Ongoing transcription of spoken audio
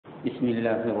بسم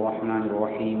الله الرحمن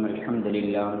الرحيم الحمد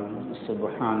لله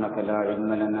سبحانك لا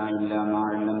علم لنا إلا ما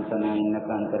علمتنا إنك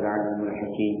أنت العليم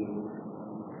الحكيم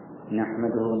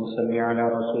نحمده ونصلي على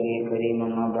رسوله الكريم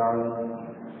أما بعد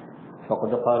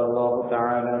فقد قال الله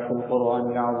تعالى في القرآن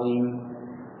العظيم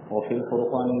وفي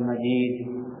الفرقان المجيد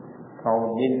أعوذ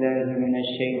بالله من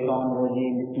الشيطان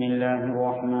الرجيم بسم الله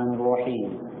الرحمن الرحيم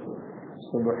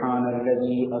سبحان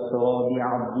الذي أسرى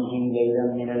بعبده ليلا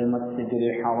من المسجد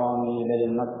الحرام إلى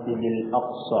المسجد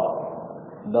الأقصى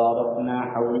باركنا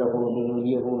حوله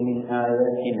لنريه من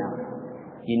آياتنا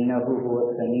إنه هو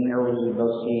السميع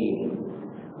البصير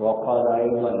وقال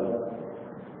أيضا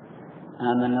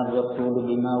آمن الرسول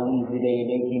بما أنزل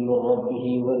إليه من ربه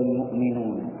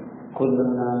والمؤمنون كل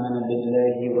آمن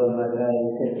بالله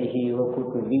وملائكته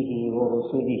وكتبه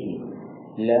ورسله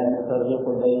لا نفرق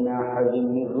بين أحد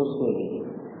من رسله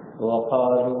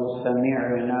وقالوا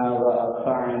سمعنا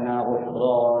وأطعنا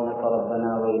غفرانك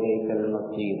ربنا وإليك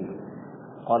المصير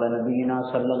قال نبينا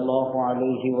صلى الله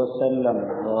عليه وسلم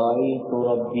رأيت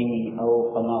ربي أو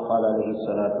كما قال عليه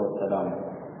الصلاة والسلام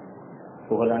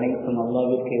புகழ் அனைத்தும்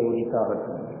அல்லாஹ்விற்கே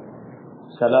உரித்தாகட்டும்.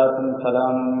 ஸலாத்தும்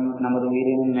ஸலாமும் நமது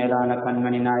உயிரினும் மேலான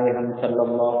கண்மணி நாயகம்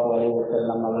ஸல்லல்லாஹு அலைஹி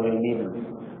வஸல்லம் அவர்கள் மீதும்,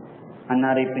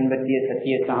 அன்னாரை பின்பற்றிய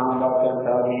சத்திய சஹாபாக்கள்,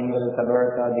 தாபீன்கள், தபஅ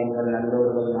தாபீன்கள்,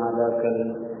 நல்லோர்கள், நாதாக்கள்,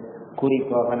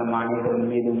 குறிப்பாக நம் அனைவரின்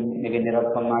மீதும் மிக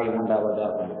நிரப்பமாய்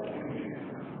உண்டாவதாக.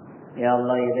 யா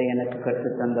அல்லாஹ், இதை எனக்கு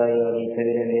கற்றுத்தந்தாயோ அதை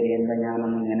தவிர வேறு எந்த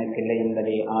ஞானமும் எனக்கில்லை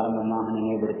என்பதை ஆரம்பமாக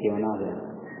நினைவுபடுத்தியவனாக,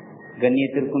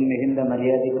 கண்ணியத்திற்கும் மிகுந்த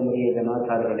மரியாதைக்கும் உரிய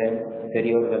ஜமாத்தார்களே,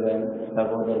 பெரியோர்களே,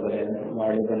 சகோதரர்களே,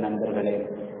 வாலிப நண்பர்களே,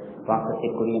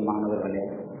 பாசத்திற்குரிய மாணவர்களே,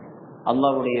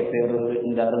 அல்லாஹ்வுடைய பேரொரு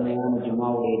இந்த அருமையான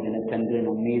ஜும்மாவுடைய தினத்தன்று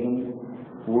நம்மீதும்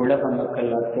உலக மக்கள்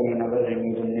அத்தனை நபர்கள்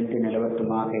மீதும் நின்று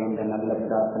நிலவட்டுமாக என்ற நல்ல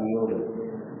பிரார்த்தனையோடு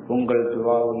உங்கள்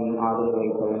துவாவையும் ஆதரவு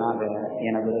வைப்பவனாக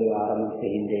எனது ஆரம்பம்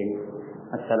செய்கின்றேன்.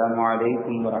 அஸ்ஸலாமு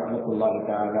அலைக்கும் வரஹ்மத்துல்லாஹி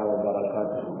தஆலா வ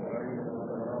பரகாத்துஹு.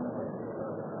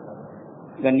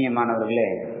 கண்ணியமானவர்களே,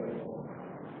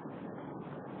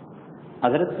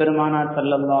 ஹஜ்ரத் பெருமானார்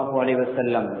ஸல்லல்லாஹு அலைஹி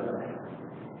வஸல்லம்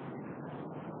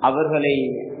அவர்களை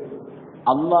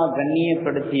அல்லாஹ்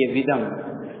கண்ணியப்படுத்திய விதம்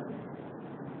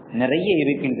நிறைய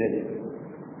இருக்கின்றது.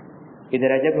 இது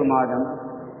ரஜபு மாதம்.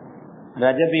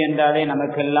 ரஜபு என்றாலே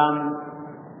நமக்கெல்லாம்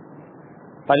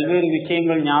பல்வேறு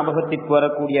விஷயங்கள் ஞாபகத்திற்கு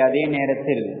வரக்கூடிய அதே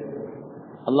நேரத்தில்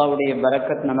அல்லாஹ்வுடைய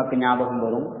பரக்கத் நமக்கு ஞாபகம்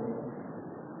வரும்.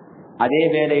 அதே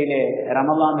வேளையிலே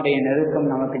ரமலானுடைய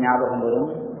நெருக்கம் நமக்கு ஞாபகம் வரும்.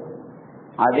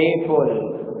 அதே போல்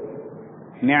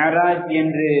மிஅராஜ்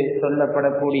என்று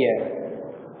சொல்லப்படக்கூடிய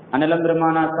அனலம்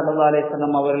பெருமானார் ஸல்லல்லாஹு அலைஹி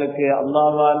வஸல்லம் அவர்களுக்கு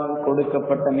அல்லாஹ்வால்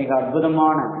கொடுக்கப்பட்ட மிக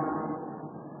அற்புதமான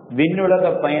விண்ணுலக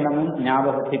பயணமும்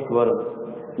ஞாபகத்திற்கு வரும்.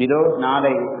 இதோ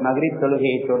நாளை மக்ரிப்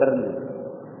தொழுகையை தொடர்ந்து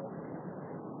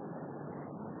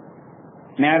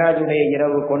மிஅராஜுடைய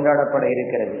இரவு கொண்டாடப்பட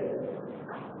இருக்கிறது.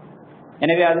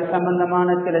 எனவே அது சம்பந்தமான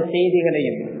சில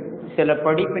செய்திகளையும் சில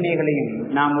படிப்பினைகளையும்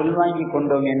நாம் உள்வாங்கிக்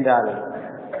கொண்டோம் என்றால்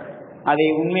அதை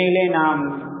உண்மையிலே நாம்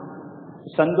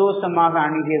சந்தோஷமாக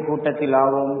அணுகிய கூட்டத்தில்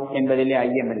ஆவோம் என்பதிலே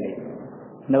ஐயமில்லை.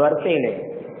 இந்த வரிசையிலே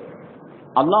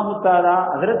அல்லாஹு தஆலா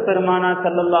ஹஜ்ரத் பெருமானார்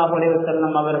ஸல்லல்லாஹு அலைஹி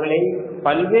வஸல்லம் அவர்களை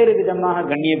பல்வேறு விதமாக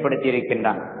கண்ணியப்படுத்தி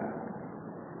இருக்கின்றான்.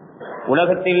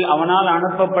 உலகத்தில் அவனால்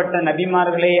அனுப்பப்பட்ட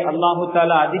நபிமார்களை அல்லாஹு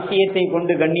தஆலா அதிசயத்தை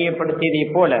கொண்டு கண்ணியப்படுத்தியதை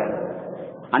போல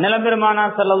அனலம்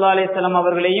பெருமானார் ஸல்லல்லாஹு அலைஹி வஸல்லம்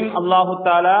அவர்களையும் அல்லாஹு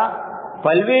தஆலா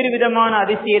பல்வேறு விதமான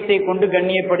அதிசயத்தை கொண்டு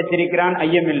கண்ணியப்படுத்தியிருக்கிறான்,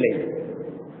 ஐயமில்லை.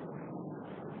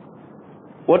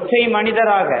 ஒற்றை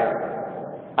மனிதராக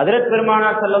ஹஜ்ரத்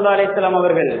பெருமானார் ஸல்லல்லாஹு அலைஹி வஸல்லம்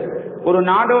அவர்கள் ஒரு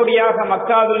நாடோடியாக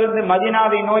மக்காவிலிருந்து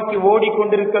மதீனாவை நோக்கி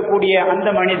ஓடிக்கொண்டிருக்கக்கூடிய அந்த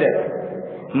மனிதர்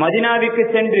மதீனாவுக்கு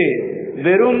சென்று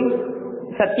வெறும்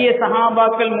சத்திய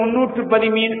சஹாபாக்கள்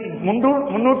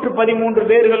 313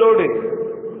 பேர்களோடு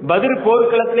பத்ர்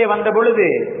போர்க்களத்திலே வந்த பொழுது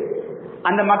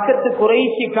அந்த மக்கத்து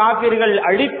குறைஷி காபிர்கள்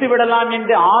அழித்து விடலாம்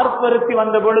என்று ஆர்ப்பரித்து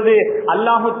வந்த பொழுது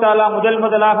அல்லாஹு தஆலா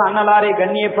முதலாக அன்னலாரை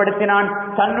கண்ணியப்படுத்தினான்,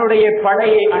 தன்னுடைய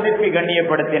படையை அனுப்பி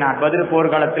கண்ணியப்படுத்தினான். பத்ர்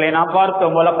போர்க்களத்திலே நாம்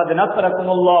பார்த்தோம், வலகத்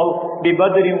நஸரகுமுல்லாஹு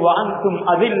பிபத்ரின் வஅன்தும்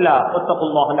அதில்லா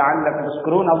வத்தகுல்லாஹ லஅல்லகும்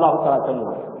தஷ்குரூன். அல்லாஹு தஆலா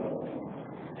சொல்லுவார்,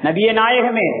 நபியே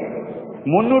நாயகமே,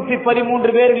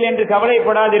 313 பேர்கள் என்று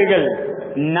கவலைப்படாதீர்கள்,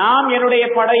 நாம் என்னுடைய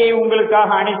படையை உங்களுக்காக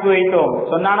அனுப்பி வைத்தோம்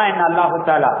சொன்னானா என்ன அல்லாஹு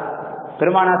தஆலா.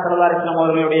 பெருமானார் ஸல்லல்லாஹு அலைஹி வஸல்லம்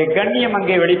அவர்களுடைய கண்ணியம்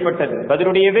அங்கே வெளிப்பட்டது.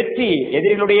 பத்ருடைய வெற்றி,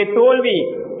 எதிரிகளுடைய தோல்வி,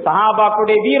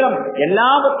 சஹாபாக்களுடைய வீரம்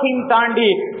எல்லாவற்றையும் தாண்டி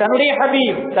தன்னுடைய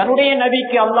ஹபீப், தன்னுடைய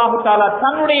நபிக்கு அல்லாஹு தஆலா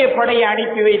தன்னுடைய படையை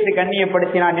அனுப்பி வைத்து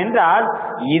கண்ணியப்படுத்தினான் என்றால்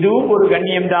இதுவும் ஒரு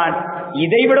கண்ணியம்தான்.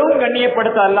 இதைவிடவும்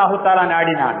கண்ணியப்படுத்த அல்லாஹு தஆலா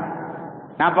நாடினான்.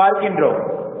 நான் பார்க்கின்றோம்,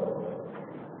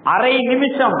 அரை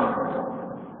நிமிஷம்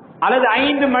அல்லது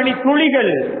 5 மணி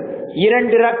துளிகள்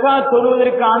 2 ரக்காத்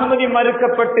தொழுவதற்கு அனுமதி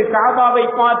மறுக்கப்பட்டு காபாவை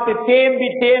பார்த்து தேம்பி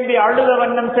தேம்பி அழுத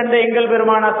வண்ணம் சென்ற எங்கள்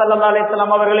பெருமானார் ஸல்லல்லாஹு அலைஹி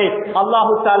வஸல்லம் அவர்களை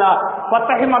அல்லாஹு தஆலா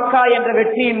ஃபத்ஹ் மக்கா என்ற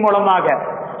வெற்றியின் மூலமாக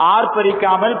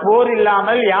ஆர்ப்பரிக்காமல், போர்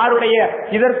இல்லாமல், யாருடைய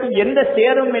இதற்கும் எந்த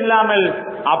சேரும் இல்லாமல்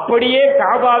அப்படியே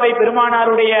காபாவை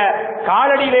பெருமானாருடைய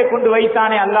காலடியிலே கொண்டு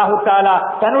வைத்தானே அல்லாஹு தஆலா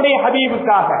தன்னுடைய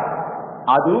ஹபீபுக்காக.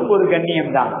 அதுவும் ஒரு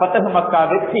கண்ணியம் தான். ஃபத்ஹ் மக்கா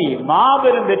வெற்றி,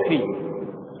 மாபெரும் வெற்றி.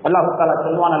 அல்லாஹு தஆலா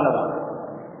சொல்வான் அல்லவா,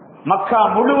 மக்கா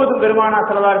முழுவதும் பெருமானார்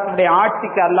ஸல்லல்லாஹு அலைஹி வஸல்லம்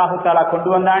ஆட்சிக்கு அல்லாஹு தஆலா கொண்டு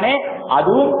வந்தானே,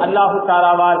 அதுவும் அல்லாஹு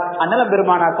தஆலாவால் அன்னல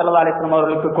பெருமானார் ஸல்லல்லாஹு அலைஹி வஸல்லம்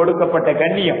அவர்களுக்கு கொடுக்கப்பட்ட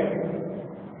கண்ணியம்.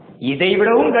 இதை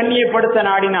விடவும் கண்ணியப்படுத்த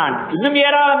நாடினான். இன்னும்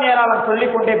ஏராளம் ஏராளம்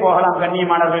சொல்லிக் கொண்டே போகலாம்.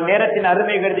 கண்ணியமானவர்கள், நேரத்தின்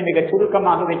அருமை கருதி மிக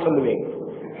சுருக்கமாகவே சொல்லுவேன்.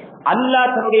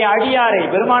 அல்லாஹ் தன்னுடைய அடியாரை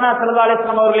பெருமானார் ஸல்லல்லாஹு அலைஹி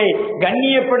வஸல்லம் அவர்களை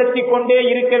கண்ணியப்படுத்திக் கொண்டே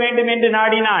இருக்க வேண்டும் என்று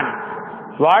நாடினான்.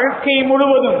 வாழ்க்கை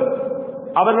முழுவதும்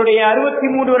அவருடைய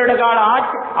 63 வருட கால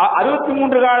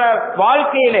 63 கால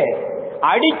வாழ்க்கையிலே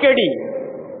அடிக்கடி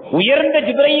உயர்ந்த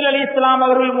ஜிப்ரீல் அலைஹிஸ்ஸலாம்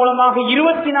அவர்கள் மூலமாக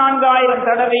 24,000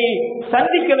 தடவை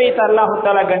சந்திக்க வைத்த அல்லாஹு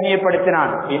தஆலா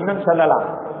கண்ணியப்படுத்தினான். இன்னும் சொல்லலாம்,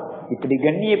 இப்படி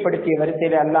கண்ணியப்படுத்திய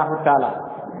வரிசையில அல்லாஹு தஆலா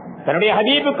தன்னுடைய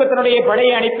ஹபீபுக்கு தன்னுடைய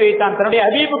படையை அனுப்பி வைத்தான். தன்னுடைய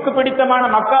ஹபீபுக்கு பிடித்தமான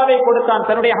மக்காவை கொடுத்தான்.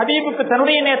 தன்னுடைய ஹபீபுக்கு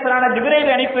தன்னுடைய நேசரான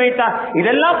ஜிப்ரீல் அனுப்பி வைத்தான்.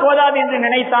 இதெல்லாம் போதாது என்று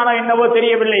நினைத்தானோ என்னவோ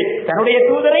தெரியவில்லை. தன்னுடைய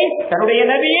தூதரை, தன்னுடைய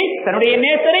நபியை, தன்னுடைய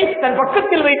நேசரை தன்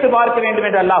பக்கத்தில் வைத்து பார்க்க வேண்டும்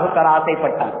என்று அல்லாஹு தஆலா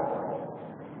ஆசைப்பட்டான்.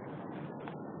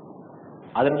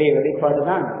 அதனுடைய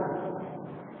வெளிப்பாடுதான்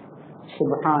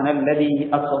சுப்ஹானல்லதி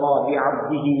அஸ்ரா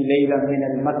பிஅப்திஹி லைலன்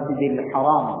மினல் மஸ்ஜிதில்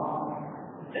ஹராம்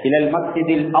இலல்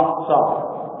மஸ்ஜிதில் அக்ஸா.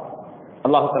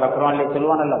 அல்லாஹ் தஆலா குர்ஆனிலே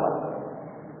சொல்வான் அல்லவா,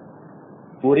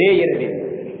 ஒரே இரவில்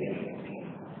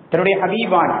தன்னுடைய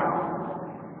ஹபீபான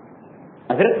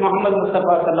ஹஜ்ரத் முஹம்மது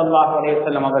முஸ்தபா ஸல்லல்லாஹு அலைஹி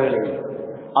வஸல்லம் அவர்களை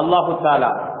அல்லாஹ்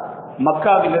தஆலா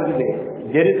மக்காவிலிருந்து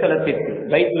ஜெருசலத்திற்கு,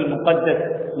 பைத்துல் முகத்தஸ்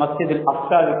மஸ்ஜிதுல்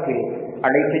அக்ஸாவுக்கு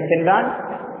அழைத்து சென்றான்.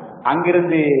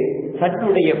 அங்கிருந்து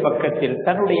தன்னுடைய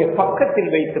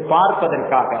பக்கத்தில் வைத்து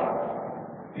பார்ப்பதற்காக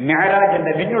மிஅராஜ்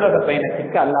என்ற விண்ணுலக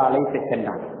பயணத்திற்கு அல்லாஹ் அழைத்து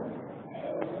சென்றான்.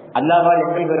 அல்லாஹ்வால்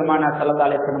எங்கள் பெருமானார் ஸல்லல்லாஹு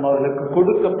அலைஹி வஸல்லம் அவர்களுக்கு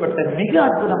கொடுக்கப்பட்ட மிக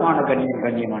அற்புதமான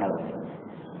கண்ணியமானவர்.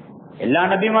 எல்லா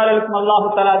நபிமார்களுக்கும் அல்லாஹு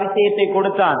தஆலா அதிசயத்தை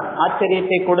கொடுத்தான்,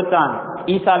 ஆச்சரியத்தை கொடுத்தான்.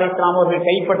 ஈசா அலைஹிஸ்ஸலாம் அவர்கள்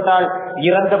கைப்பட்டால்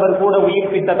இறந்தவர் கூட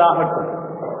உயிர்ப்பித்ததாகட்டும்,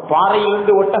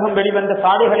 பாறையிலிருந்து ஒட்டகம் வெளிவந்த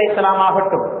சாலிஹ் அலைஹிஸ்ஸலாம்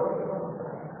ஆகட்டும்,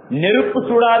 நெருப்பு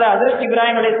சூடாத ஹஜ்ரத்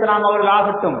இப்ராஹிம் அலைஹிஸ்ஸலாம் அவர்கள்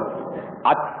ஆகட்டும்,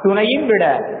 அத்துணையும் விட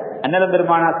அன்னல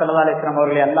பெருமானார் ஸல்லல்லாஹு அலைஹி வஸல்லம்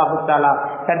அவர்களை அல்லாஹு தஆலா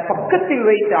தன் பக்கத்தில்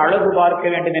வைத்து அழகு பார்க்க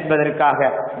வேண்டும் என்பதற்காக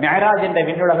மிஅராஜ் என்ற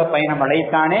விண்ணுலக பயணம்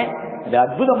அழைத்தானே, இது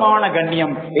அற்புதமான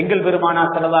கண்ணியம். எங்கள்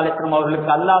பெருமானார் ஸல்லல்லாஹு அலைஹி வஸல்லம்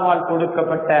அவர்களுக்கு அல்லாஹ்வால்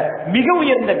கொடுக்கப்பட்ட மிக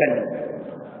உயர்ந்த கண்ணியம்.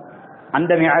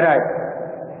 அந்த மிஅராஜ்,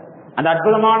 அந்த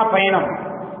அற்புதமான பயணம்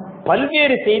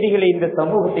பல்வேறு செய்திகளை இந்த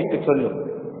சமூகத்திற்கு சொல்லும்.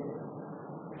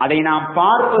 அதை நாம்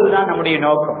பார்ப்பதுதான் நம்முடைய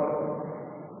நோக்கம்.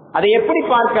 அதை எப்படி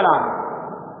பார்க்கலாம்?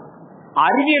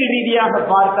 அறிவியல் ரீதியாக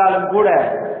பார்த்தாலும் கூட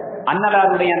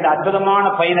அன்னலாருடைய அந்த அற்புதமான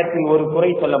பயணத்தில் ஒரு குறை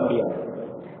சொல்ல முடியாது.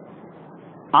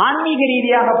 ஆன்மீக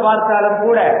ரீதியாக பார்த்தாலும்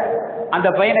கூட அந்த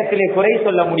பயணத்திலே குறை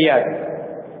சொல்ல முடியாது.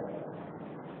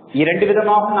 2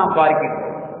 விதமாகவும் நாம் பார்க்கிறோம்.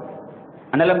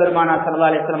 அன்னல பெருமானார்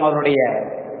ஸல்லல்லாஹு அலைஹி வஸல்லம் அவருடைய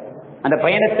அந்த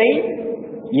பயணத்தை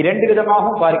 2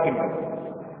 விதமாகவும் பார்க்கின்றோம்.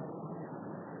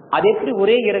 அது எப்படி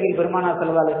ஒரே இரவில் பெருமானார்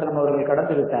ஸல்லல்லாஹு அலைஹி வஸல்லம் அவர்கள்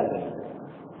கடந்து விட்டார்கள்?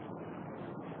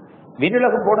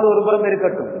 விண்ணுலகம் போனது ஒரு புறம்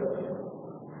இருக்கட்டும்,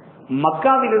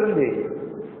 மக்காவிலிருந்து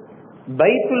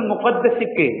பைத்துல்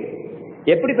முகத்தஸுக்கு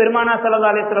எப்படி பெருமானார்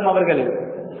ஸல்லல்லாஹு அலைஹி வஸல்லம் அவர்கள்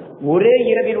ஒரே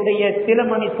இரவினுடைய சில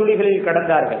மணி துளிகளில்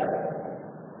கடந்தார்கள்?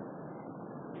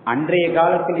 அன்றைய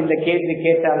காலத்தில் இந்த கேள்வி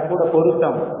கேட்டால் கூட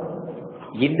பொருத்தம்.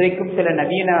 இன்றைக்கும் சில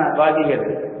நவீனவாதிகள்,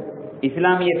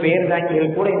 இஸ்லாமிய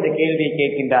பெயர்தாங்கிகள் கூட இந்த கேள்வியை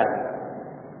கேட்கின்றார்கள்.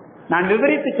 நான்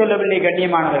விவரித்து சொல்லவில்லை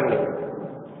கண்ணியமானவர்களே.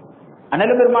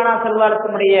 அன்னல பெருமானார் ஸல்லல்லாஹு அலைஹி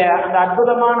வஸல்லம் அந்த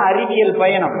அற்புதமான அறிவியல்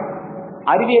பயணம்,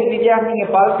 அறிவியல் ரீதியாக நீங்க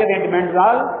பார்க்க வேண்டும்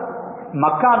என்றால்,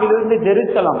 மக்காவிலிருந்து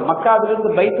ஜெருசலம்,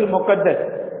 மக்காவிலிருந்து பைத்துல் முகத்தஸ்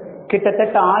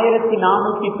கிட்டத்தட்ட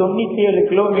 1497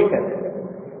 கிலோமீட்டர்,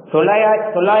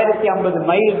 950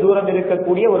 மைல் தூரம்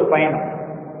இருக்கக்கூடிய ஒரு பயணம்.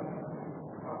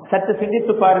 சற்று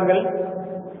சிந்தித்து பாருங்கள்.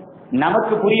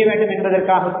 நமக்கு புரிய வேண்டும்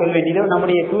என்பதற்காக சொல்வேன். இதோ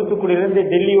நம்முடைய தூத்துக்குடியிலிருந்து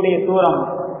டெல்லியுடைய தூரம்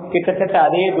கிட்டத்தட்ட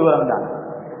அதே தூரம் தான்.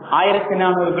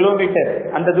 1400 கிலோமீட்டர்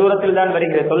அந்த தூரத்தில் தான்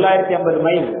வருகிறது. 950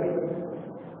 மைல்.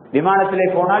 விமானத்திலே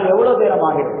போனால் எவ்வளவு தூரம்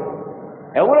ஆகிறது,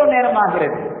 எவ்வளவு நேரம்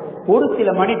ஆகிறது? ஒரு சில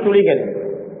மணி துளிகள்.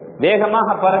 வேகமாக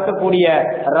பறக்கக்கூடிய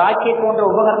ராக்கெட் போன்ற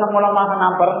உபகரணம் மூலமாக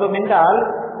நாம் பறந்தோம் என்றால்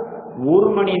 1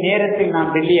 மணி நேரத்தில்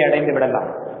நாம் டெல்லியை அடைந்து விடலாம்.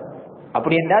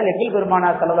 அப்படி என்றால் எங்கள்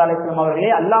பெருமானார் ஸல்லல்லாஹு அலைஹி வஸல்லம்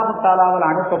அவர்களே அல்லாஹ் தஆலாவால்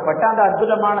அனுப்பப்பட்ட அந்த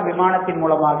அற்புதமான விமானத்தின்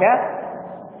மூலமாக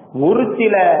ஒரு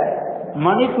சில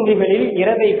மணித்துளிகளில்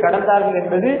இரவை கடந்தார்கள்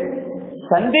என்பது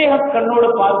சந்தேக கண்ணோடு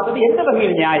பார்ப்பது எந்த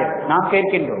வகையில் நியாயம்? நாம்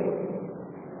கேட்கின்றோம்.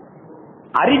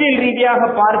 அறிவியல் ரீதியாக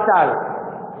பார்த்தால்,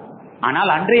 ஆனால்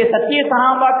அன்றைய சத்திய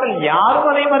சகாபாக்கள் யாரும்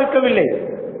அதை மறுக்கவில்லை.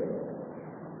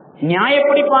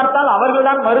 நியாயப்படி பார்த்தால்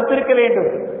அவர்கள்தான் மறுத்திருக்க வேண்டும்.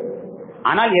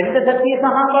 ஆனால் எந்த சத்திய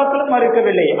சகாபாக்களும்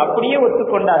மறுக்கவில்லை, அப்படியே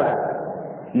ஒத்துக்கொண்டார்கள்.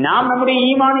 நாம் நம்முடைய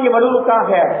ஈமானிய வலுவுக்காக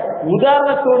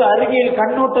உதாரணத்தோடு அறிவியல்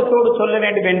கண்ணோட்டத்தோடு சொல்ல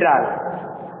வேண்டும் என்றால்,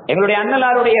 எங்களுடைய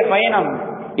அண்ணலாருடைய பயணம்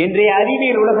இன்றைய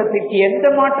அறிவியல் உலகத்திற்கு எந்த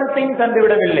மாற்றத்தையும்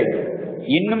தந்துவிடவில்லை.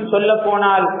 இன்னும் சொல்ல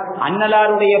போனால்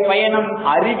அண்ணலாருடைய பயணம்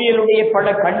அறிவியலுடைய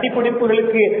பல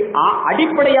கண்டுபிடிப்புகளுக்கு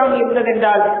அடிப்படையாக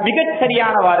இருந்ததென்றால் மிகச்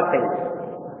சரியான வார்த்தை.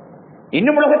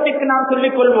 இன்னும் உலகத்திற்கு நாம்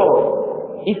சொல்லிக் கொள்வோம்,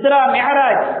 இஸ்ரா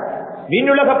மெஹராஜ்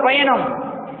விண்ணுலக பயணம்,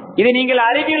 இதை நீங்கள்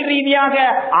அறிவியல் ரீதியாக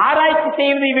ஆராய்ச்சி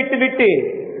செய்வதை விட்டுவிட்டு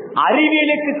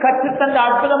அறிவியலுக்கு கற்றுத்தந்த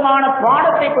அற்புதமான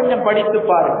பாடத்தை கொஞ்சம் படித்து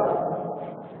பாருங்கள்.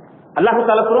 அல்லாஹ்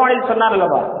தஆலா குர்ஆனில் சொன்னார்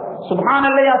அல்லவா,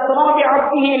 சுப்ஹானல்லாஹி அஸ்ஸரா பி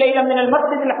அப்திஹி லைலன் மினல்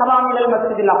மஸ்ஜிதில் ஹராம் இலல்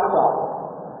மஸ்ஜிதில் அக்ஸா.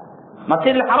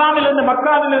 மஸ்ஜிதுல் ஹராமிலிருந்து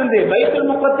மக்காவிலிருந்து பைத்துல்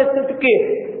முகத்தஸுக்கு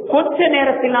கொஞ்ச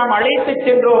நேரத்தில் நாம் அழைத்து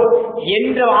சென்றோம்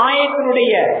என்ற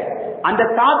ஆயத்தினுடைய அந்த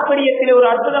தாற்பயத்தில் ஒரு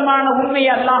அற்புதமான உண்மையை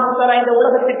அல்லாஹ் தஆலா இந்த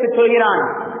உலகத்திற்கு சொல்கிறான்.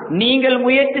 நீங்கள்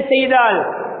முயற்சி செய்தால்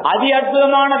அதி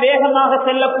அற்புதமான வேகமாக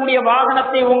செல்லக்கூடிய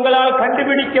வாகனத்தை உங்களால்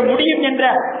கண்டுபிடிக்க முடியும் என்ற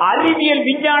அறிவியல்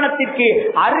விஞ்ஞானத்திற்கு,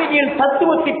 அறிவியல்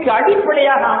தத்துவத்திற்கு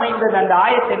அடிப்படையாக அமைந்தது அந்த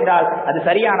ஆயத் என்றால் அது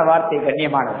சரியான வார்த்தை,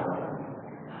 கண்ணியமானது.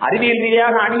 அறிவியல்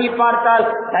ரீதியாக அணுகி பார்த்தால்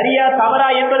சரியா தவறா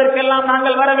என்பதற்கெல்லாம்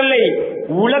நாங்கள் வரவில்லை.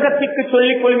 உலகத்திற்கு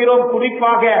சொல்லிக் கொள்கிறோம்,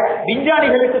 குறிப்பாக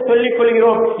விஞ்ஞானிகளுக்கு சொல்லிக்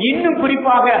கொள்கிறோம், இன்னும்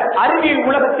குறிப்பாக அறிவியல்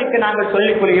உலகத்திற்கு நாங்கள்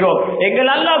சொல்லிக் கொள்கிறோம்.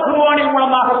 எங்கள் அல்லாஹ் குர்ஆனின்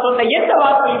மூலமாக சொன்ன எந்த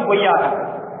வார்த்தையும் பொய்யாக.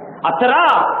 அஸ்ரா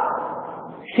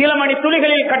சில மணி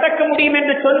துளிகளில் கடக்க முடியும்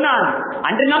என்று சொன்னான்.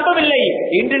 அன்று நம்பவில்லை,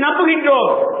 இன்று நம்புகின்றோம்.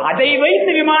 அதை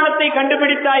வைத்து விமானத்தை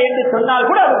கண்டுபிடித்தா என்று சொன்னால்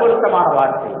கூட அது பொருத்தமான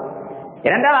வார்த்தை.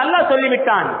 இரண்டால் அல்லாஹ்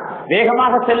சொல்லிவிட்டான்,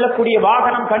 வேகமாக செல்லக்கூடிய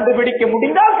வாகனம் கண்டுபிடிக்க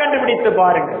முடிந்தால் கண்டுபிடித்து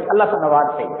பாருங்கள், அல்லாஹ் சொன்ன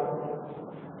வார்த்தை.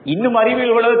 இன்னும்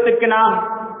அறிவியல் உலகத்திற்கு நாம்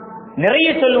நிறைய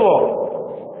சொல்லுவோம்.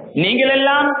 நீங்கள்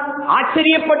எல்லாம்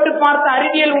ஆச்சரியப்பட்டு பார்த்த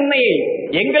அறிவியல் உண்மையை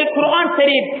எங்கள் குர்ஆன்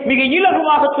சரி மிக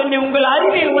இலகுவாக சொல்லி உங்கள்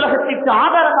அறிவியல் உலகத்திற்கு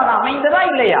ஆதாரமாக அமைந்ததா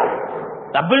இல்லையா?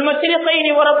 ரப்புல்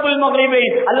மஷ்ரிகைனி வ ரப்புல்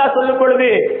மக்ரிபைன் அல்லாஹ் சொல்லும் பொழுது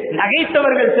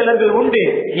நகைத்தவர்கள் சிலர்கள் உண்டு.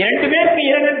 இரண்டு பேருக்கு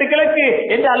இரண்டு கிழக்கு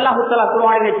என்று அல்லாஹ் தஆலா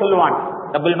குர்ஆனிலே சொல்லுவான்.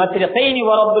 ரப்புல் மஷ்ரிகைனி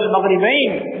வ ரப்புல்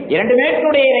மக்ரிபைன், இரண்டு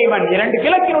மேற்குடைய இறைவன் இரண்டு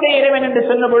கிழக்கினுடைய இறைவன் என்று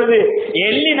சொன்ன பொழுது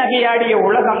எள்ளி நகையாடிய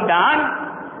உலகம்தான்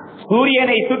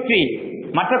சூரியனை சுற்றி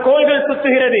மற்ற கோள்கள்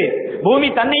சுற்றுகிறது, பூமி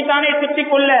தன்னைத்தானே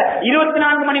சுற்றிக் கொள்ள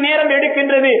 24 மணி நேரம்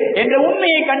எடுக்கின்றது என்ற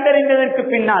உண்மையை கண்டறிந்ததற்கு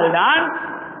பின்னால் தான்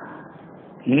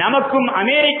நமக்கும்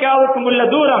அமெரிக்காவுக்கும் உள்ள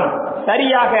தூரம்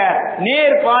சரியாக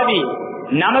நேர் பாதி.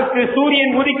 நமக்கு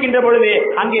சூரியன் உதிக்கின்ற பொழுது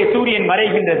அங்கே சூரியன்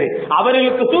மறைகின்றது,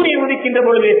 அவர்களுக்கு சூரியன் உதிக்கின்ற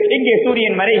பொழுது இங்கே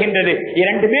சூரியன் மறைகின்றது.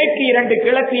 இரண்டு மேற்கு இரண்டு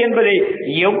கிழக்கு என்பதை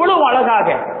எவ்வளவு அழகாக,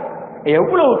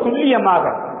 எவ்வளவு துல்லியமாக,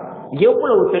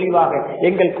 எவ்வளவு தெளிவாக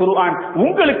எங்கள் குர்ஆன்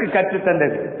உங்களுக்கு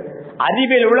கற்றுத்தந்தது.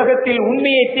 அறிவியல் உலகத்தில்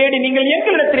உண்மையை தேடி நீங்கள்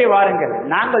எங்களிடத்திலே வாருங்கள்.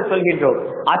 நாங்கள் சொல்கின்றோம்,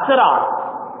 அஸ்ரா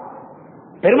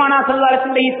பெருமானார் ஸல்லல்லாஹு அலைஹி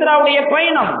வஸல்லம் இஸ்ராவுடைய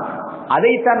பயணம்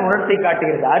அதைத்தான் உணர்த்தி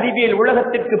காட்டுகிறது. அறிவியல்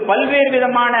உலகத்திற்கு பல்வேறு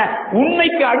விதமான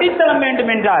உண்மைக்கு அடித்தளம்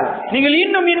வேண்டும் என்றால், நீங்கள்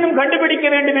இன்னும் இன்னும் கண்டுபிடிக்க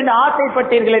வேண்டும் என்று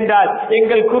ஆசைப்பட்டீர்கள் என்றால்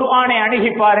எங்கள் குர்ஆனை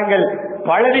அணுகி பாருங்கள்,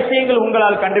 பல விஷயங்கள்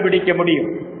உங்களால் கண்டுபிடிக்க முடியும்.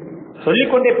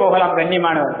 சொல்லிக்கொண்டே போகலாம்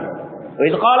கண்ணியமானவர்கள்.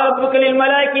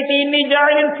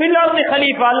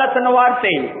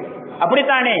 வார்த்தை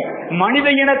அப்படித்தானே மனித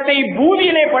இனத்தை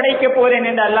பூமியிலே படைக்க போறேன்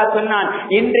என்று அல்லாஹ் சொன்னான்.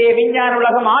 இன்றைய விஞ்ஞான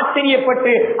உலகம்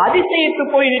ஆச்சரியப்பட்டு அதிசயித்து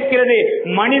போய் நிற்கிறது.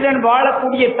 மனிதன்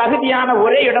வாழக்கூடிய தகுதியான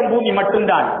ஒரே இடம் பூமி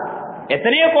மட்டும்தான்.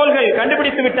 எத்தனையோ கோள்கள்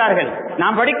கண்டுபிடித்து விட்டார்கள்.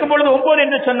 நாம் படிக்கும் பொழுது 9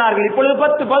 என்று சொன்னார்கள், இப்பொழுது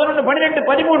 10, 11, 12,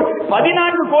 13,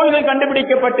 14 கோள்கள்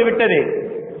கண்டுபிடிக்கப்பட்டு விட்டது.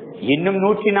 இன்னும்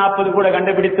 140 கூட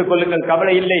கண்டுபிடித்துக் கொள்ளுங்கள்,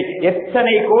 கவலை இல்லை.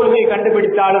 எத்தனை கோள்கள்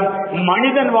கண்டுபிடித்தாலும்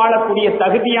மனிதன் வாழக்கூடிய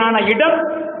தகுதியான இடம்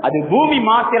அது பூமி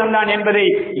மாத்திரம்தான் என்பதை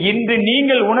இன்று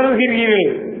நீங்கள் உணர்கிறீர்கள்.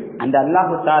 அந்த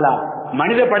அல்லாஹு தஆலா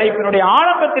மனித படைப்பினுடைய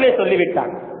ஆரம்பத்திலே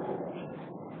சொல்லிவிட்டான்.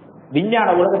 விஞ்ஞான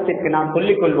உலகத்திற்கு நாம்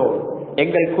சொல்லிக் கொள்வோம்,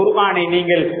 எங்கள் குர்ஆனை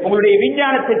நீங்கள் உங்களுடைய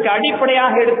விஞ்ஞானத்திற்கு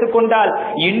அடிப்படையாக எடுத்துக்கொண்டால்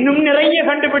இன்னும் நிறைய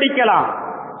கண்டுபிடிக்கலாம்,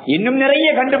 இன்னும் நிறைய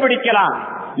கண்டுபிடிக்கலாம்.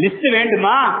 லிஸ்ட்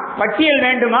வேண்டுமா, பட்டியல்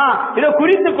வேண்டுமா, இதோ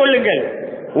குறித்துக் கொள்ளுங்கள்.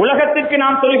 உலகத்திற்கு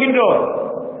நாம் சொல்கின்றோம்,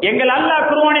 எங்கள் அல்லாஹ்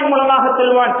குர்ஆனின் மூலமாக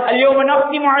சொல்வான், அல்யௌம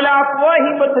நஃப்திமு அலா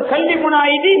அஃப்வாஹிஹிம் வ துகல்லிமுனா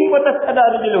ஐதீஹிம் வ தஷ்ஹது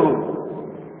அர்ஜுலுஹும்.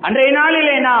 அன்றைய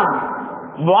நாளிலே நாம்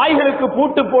வாய்களுக்கு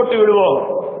பூட்டு போட்டு விடுவோம்,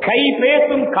 கை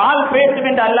பேசும் கால் பேசும்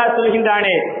என்று அல்லாஹ்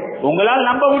சொல்கின்றானே. உங்களால்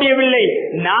நம்ப முடியவில்லை,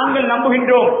 நாங்கள்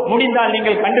நம்புகின்றோம். முடிந்தால்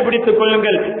நீங்கள் கண்டுபிடித்துக்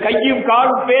கொள்ளுங்கள். கையும்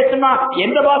காலும் பேசுமா,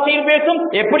 எந்த பாஷையில் பேசும்,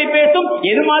 எப்படி பேசும்,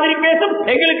 எது மாதிரி பேசும்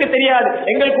எங்களுக்கு தெரியாது.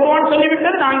 எங்கள் குர்ஆன்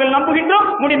சொல்லிவிட்டது, நாங்கள் நம்புகின்றோம்.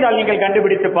 முடிந்தால் நீங்கள்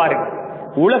கண்டுபிடித்து பாருங்கள்.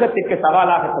 உலகத்திற்கு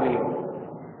சவாலாக சொல்கிறோம்.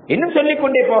 இன்னும் சொல்லிக்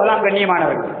கொண்டே போகலாம்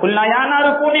கண்ணியமானவர்கள்.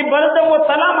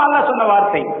 அல்லாஹ் சொன்ன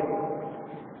வார்த்தை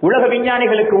உலக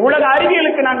விஞ்ஞானிகளுக்கு, உலக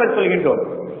அறிவியலுக்கு நாங்கள் சொல்கின்றோம்.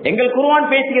 எங்கள் குர்ஆன்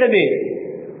பேசுகிறது,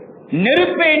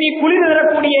 நெருப்பை நீ குளிர்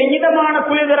தரக்கூடிய, இதமான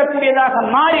குளிர் தரக்கூடியதாக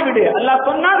மாறிவிடு. அல்லாஹ்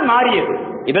சொன்னால் மாறியது.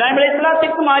 இப்ராஹிம்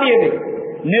அலைஹிஸ்ஸலாத்துக்கு மாறியது.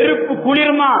 நெருப்பு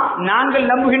குளிர்மா, நாங்கள்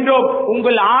நம்புகின்றோம்.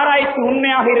 உங்கள் ஆராய்ச்சி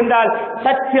உண்மையாக இருந்தால்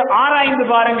சற்று ஆராய்ந்து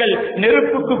பாருங்கள்,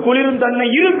 நெருப்புக்கு குளிரும் தன்மை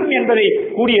இருக்கும் என்பதை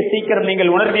கூடிய சீக்கிரம்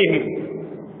நீங்கள் உணர்வீர்கள்.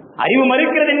 அறிவு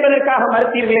மறுக்கிறது என்பதற்காக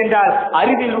மறுத்தீர்கள் என்றால்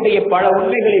அறிவியலுடைய பல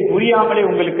உண்மைகளை புரியாமலே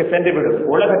உங்களுக்கு சென்றுவிடும்.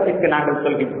 உலகத்திற்கு நாங்கள்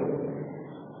சொல்கின்றோம்.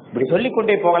 இப்படி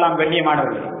சொல்லிக்கொண்டே போகலாம்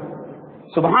கண்ணியமானவர்கள்.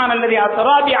 சுப்ஹானல்லதி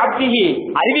அஸ்ரா பி அப்திஹி,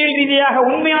 அறிவியல் ரீதியாக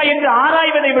உண்மையா என்று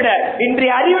ஆராய்வதை விட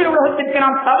இன்றைய அறிவியல் உலகத்திற்கு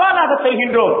நாம் சவாலாக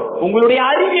சொல்கின்றோம். உங்களுடைய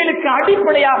அறிவியலுக்கு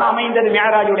அடிப்படையாக அமைந்தது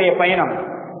மிஅராஜுடைய பயணம்.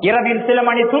 இரவின் சில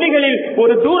மணி துளிகளில்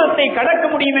ஒரு தூரத்தை கடக்க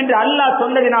முடியும் என்று அல்லாஹ்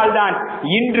சொன்னதினால்தான்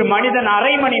இன்று மனிதன்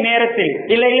அரை மணி நேரத்தில்,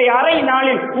 இல்லை அரை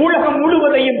நாளில் உலகம்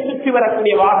முழுவதையும் சுற்றி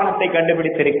வரக்கூடிய வாகனத்தை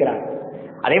கண்டுபிடித்திருக்கிறான்.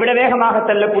 அதைவிட வேகமாக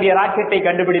செல்லக்கூடிய ராக்கெட்டை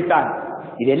கண்டுபிடித்தான்.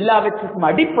 இது எல்லாவற்றுக்கும்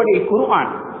அடிப்படை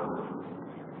குர்ஆன்.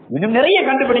 இன்னும் நிறைய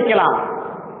கண்டுபிடிக்கலாம்.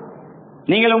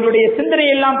 நீங்கள் உங்களுடைய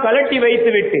சிந்தனையை எல்லாம் கலட்டி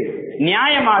வைத்துவிட்டு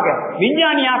நியாயமாக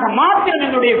விஞ்ஞானியாக மாத்திரம்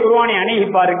என்னுடைய குர்ஆனை அணுகி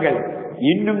பாருங்கள்.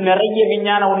 இன்னும் நிறைய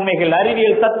விஞ்ஞான உண்மைகள்,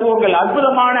 அறிவியல் தத்துவங்கள்,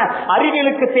 அற்புதமான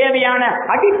அறிவியலுக்கு தேவையான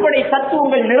அடிப்படை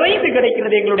தத்துவங்கள் நிறைந்து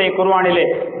கிடைக்கிறது எங்களுடைய குர்ஆனிலே.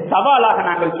 சவாலாக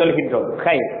நாங்கள் சொல்கின்றோம்.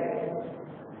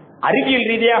 அறிவியல்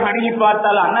ரீதியாக அணுகி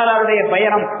பார்த்தால் அன்னலாருடைய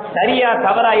பயணம் சரியா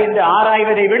தவறா என்று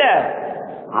ஆராய்வதை விட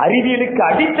அறிவியலுக்கு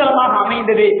அடித்தளமாக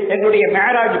அமைந்தது எங்களுடைய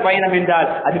மிஅராஜ் பயணம் என்றால்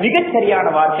அது மிகச் சரியான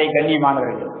வார்த்தை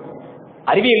கண்ணியமானவர்கள்.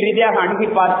 அறிவியல் ரீதியாக அணுகி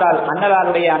பார்த்தால்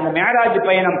அன்னலாருடைய அந்த மிஅராஜ்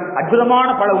பயணம் அற்புதமான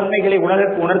பல உண்மைகளை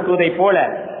உலகிற்கு உணர்த்துவதை போல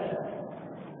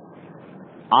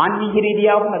ஆன்மீக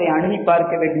ரீதியாகவும் அதை அணுகி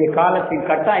பார்க்க வேண்டிய காலத்தின்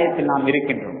கட்டாயத்தில் நாம்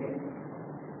இருக்கின்றோம்.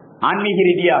 ஆன்மீக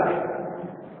ரீதியாக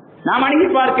நாம் அணுகி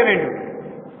பார்க்க வேண்டும்.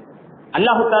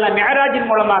 அல்லாஹு தஆலா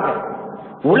மிஅராஜின் மூலமாக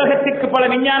உலகத்திற்கு பல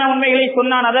விஞ்ஞான உண்மைகளை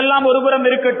சொன்னான். அதெல்லாம் ஒருபுறம்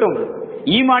இருக்கட்டும்.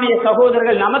 ஈமானிய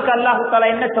சகோதரர்கள், நமக்கு அல்லாஹு தஆலா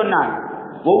என்ன சொன்னான்?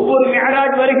 ஒவ்வொரு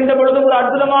மிஅராஜ் வருகின்ற பொழுது ஒரு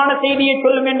அற்புதமான செய்தியை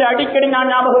சொல்லும் என்று அடிக்கடி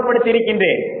நான் ஞாபகப்படுத்தி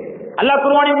இருக்கின்றேன். அல்லாஹ்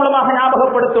குர்ஆனின் மூலமாக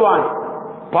ஞாபகப்படுத்துவான்.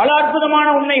 பல அற்புதமான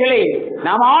உண்மைகளை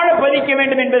நாம் ஆழ பதிக்க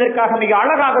வேண்டும் என்பதற்காக மிக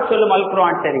அழகாக சொல்லும் அல்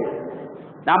குர்ஆன் சரி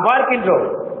நாம் பார்க்கின்றோம்.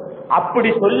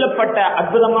 அப்படி சொல்லப்பட்ட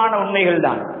அற்புதமான உண்மைகள்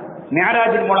தான்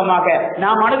மிஅராஜின் மூலமாக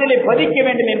நாம் மனதிலே பதிக்க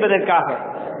வேண்டும் என்பதற்காக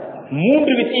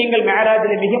 3 விஷயங்கள்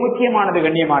மிஅராஜிலே மிக முக்கியமானது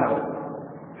கண்ணியமானது.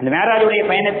 அந்த மிஅராஜுடைய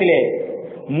பயணத்திலே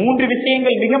 3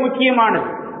 விஷயங்கள் மிக முக்கியமானது.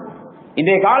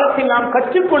 இன்றைய காலத்தில் நாம்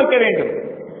கற்றுக் கொடுக்க வேண்டும்.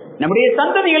 நம்முடைய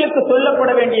சந்ததிகளுக்கு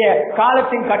சொல்லப்பட வேண்டிய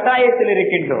காலத்தின் கட்டாயத்தில்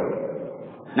இருக்கின்றோம்.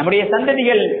 நம்முடைய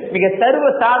சந்ததிகள் மிக சர்வ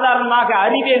சாதாரணமாக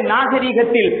அறிவியல்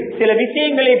நாகரீகத்தில் சில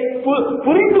விஷயங்களை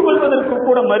புரிந்து கொள்வதற்கு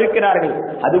கூட மறுக்கிறார்கள்.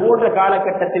 அது போன்ற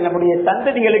காலகட்டத்தில் நம்முடைய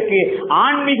சந்ததிகளுக்கு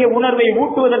ஆன்மீக உணர்வை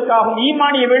ஊட்டுவதற்காகவும்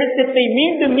ஈமானிய வெளிச்சத்தை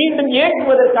மீண்டும் மீண்டும்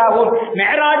ஏற்றுவதற்காகவும்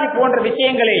மிஅராஜ் போன்ற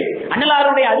விஷயங்களை,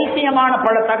 அன்னலாருடைய அதிசயமான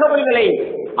பல தகவல்களை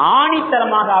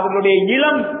ஆணித்தரமாக அவர்களுடைய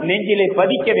இளம் நெஞ்சிலே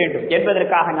பதிக்க வேண்டும்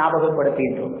என்பதற்காக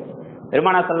ஞாபகப்படுத்துகின்றோம்.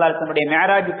 பெருமானார் ஸல்லல்லாஹு அலைஹி வஸல்லம்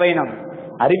மிஅராஜ் பயணம்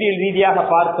அறிவியல் ரீதியாக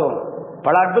பார்த்தோம்.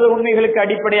 பல அற்புத உண்மைகளுக்கு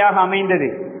அடிப்படையாக அமைந்தது.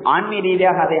 ஆன்மீக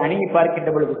ரீதியாக அதை அணுகி பார்க்கின்ற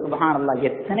பொழுது சுப்ஹானல்லாஹ்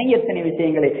எத்தனை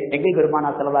விஷயங்களை எங்கள்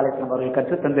பெருமானார் ஸல்லல்லாஹு அலைஹி வஸல்லம் அவர்கள்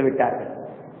கற்றுத் தந்து விட்டார்கள்.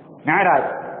 மிஅராஜ்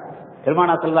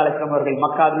பெருமானார் ஸல்லல்லாஹு அலைஹி வஸல்லம் அவர்கள்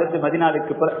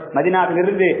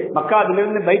மதீனாவிலிருந்து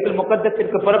மக்காவிலிருந்து பைத்துல்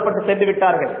முகத்தஸிற்கு புறப்பட்டு சென்று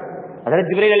விட்டார்கள். அதற்கு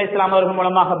ஜிப்ரீல் அலைஹிஸ்ஸலாம் அவர்கள்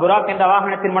மூலமாக புராக் என்ற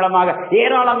வாகனத்தின் மூலமாக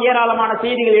ஏராளமான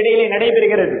செய்திகள் இடையிலே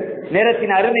நடைபெறுகிறது.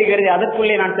 நேரத்தின் அருமை கருதி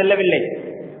அதற்குள்ளே நான் செல்லவில்லை.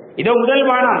 இதோ முதல்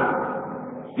வானம்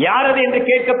யாரது என்று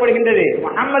கேட்கப்படுகின்றது.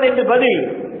 முஹம்மது என்று பதில்.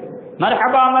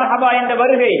 மர்ஹபா மர்ஹபா என்ற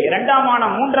வருகை. 2ஆம்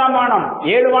வானம், 3ஆம் வானம்,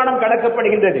 7 வானம்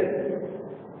கடக்கப்படுகின்றது.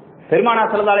 பெருமானார்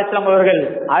ஸல்லல்லாஹு அலைஹி வஸல்லம் அவர்கள்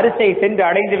அரிசை சென்று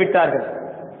அடைந்து விட்டார்கள்.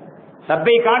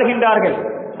 ரப்பை காணுகின்றார்கள்.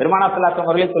 பெருமானார் ஸல்லல்லாஹு அலைஹி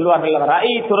வஸல்லம் அவர்கள் சொல்வார்கள்,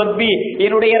 ரஅய்து ரப்பி,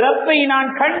 என்னுடைய ரப்பை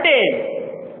நான் கண்டேன்.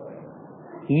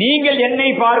 நீங்கள் என்னை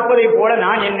பார்ப்பதை போல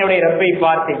நான் என்னுடைய ரப்பை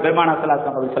பார்த்தேன். பெருமானார் ஸல்லல்லாஹு அலைஹி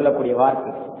வஸல்லம் அவர்கள் சொல்லக்கூடிய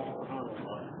வார்த்தை.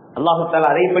 அல்லாஹ்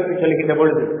தஆலா அதை பற்றி சொல்கின்ற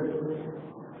பொழுது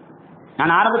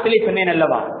நான் ஆரம்பத்திலே சொன்னேன்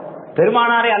அல்லவா,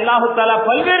 பெருமானாரை அல்லாஹ் தஆலா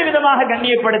பல்வேறு விதமாக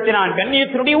கண்ணியப்படுத்தினான்.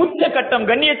 கண்ணியத்தினுடைய உச்சகட்டம்,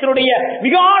 கண்ணியத்தினுடைய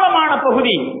மிக ஆழமான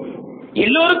பகுதி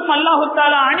எல்லோருக்கும் அல்லாஹ்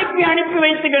தஆலா அனுப்பி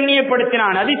வைத்து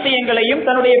கண்ணியப்படுத்தினான். அதிசயங்களையும்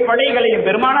தன்னுடைய படைகளையும்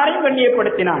பெருமானாரையும்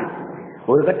கண்ணியப்படுத்தினான்.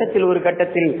 ஒரு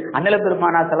கட்டத்தில் அன்னல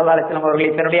பெருமானார் ஸல்லல்லாஹு அலைஹி வஸல்லம் அவர்களை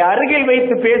தன்னுடைய அருகில்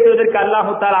வைத்து பேசுவதற்கு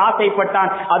அல்லாஹ் தஆலா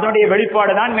ஆசைப்பட்டான். அதனுடைய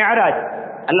வெளிப்பாடு தான் மிஅராஜ்.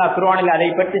 அல்லாஹ் குர்ஆனில் அதை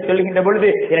பற்றி சொல்கின்ற பொழுது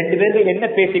 2 பேர்கள் என்ன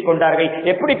பேசிக் கொண்டார்கள்,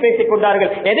 எப்படி பேசிக் கொண்டார்கள்,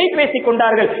 எதை பேசிக்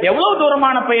கொண்டார்கள், எவ்வளவு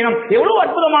தூரமான பயணம், எவ்வளவு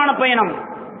அற்புதமான பயணம்,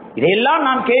 இதையெல்லாம்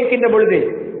நாம் கேட்கின்ற பொழுது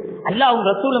அல்லாஹ்வும்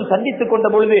ரசூலும் சந்தித்துக் கொண்ட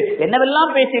பொழுது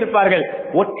என்னவெல்லாம் பேசியிருப்பார்கள்.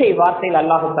 ஒற்றை வார்த்தையில்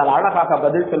அல்லாஹ் தஆலா அழகாக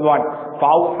பதில் சொல்வான்.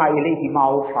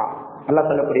 அல்லாஹ்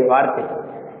சொல்லக்கூடிய வார்த்தை,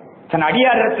 தன்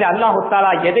அடியாரிடத்தில் அல்லாஹ்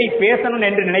தஆலா எதை பேசணும்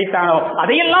என்று நினைத்தானோ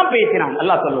அதையெல்லாம் பேசினான்.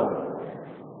 அல்லாஹ் சொல்லுவான்.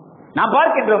 நாம்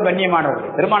பார்க்கின்றோம்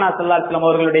கண்ணியமானவர்கள், பெருமானார் ஸல்லல்லாஹு அலைஹி வஸல்லம்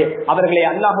அவர்களை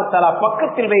அல்லாஹ் தஆலா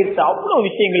பக்கத்தில் வைத்து அவ்வளவு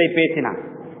விஷயங்களை பேசினான்.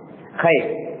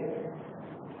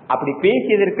 அப்படி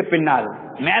பேசியதற்கு பின்னால்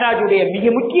மேராஜுடைய மிக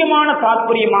முக்கியமான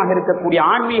தாற்பயமாக இருக்கக்கூடிய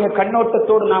ஆன்மீக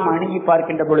கண்ணோட்டத்தோடு நாம் அணுகி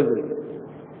பார்க்கின்ற பொழுது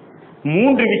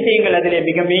 3 விஷயங்கள் அதிலே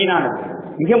மிக மெயினானது,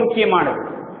 மிக முக்கியமானது.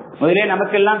 முதலே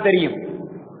நமக்கெல்லாம் தெரியும்,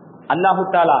 அல்லாஹு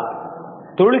தஆலா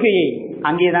தொழுகையை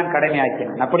அங்கேதான்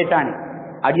கடமையாக்கினான். அப்படித்தானே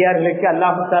அடியார்களுக்கு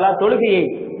அல்லாஹு தஆலா தொழுகையை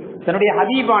தன்னுடைய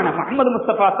ஹபீபான முஹம்மது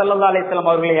முஸ்தபா ஸல்லல்லாஹு அலைஹி வஸல்லம்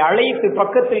அவர்களை அழைத்து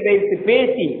பக்கத்தில் வைத்து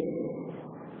பேசி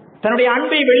தன்னுடைய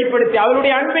அன்பை வெளிப்படுத்தி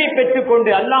அவருடைய அன்பை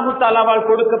பெற்றுக்கொண்டு அல்லாஹு தஆலாவால்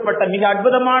கொடுக்கப்பட்ட மிக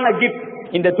அற்புதமான கிஃப்ட்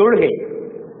இந்த தொழுகை.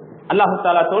 அல்லாஹு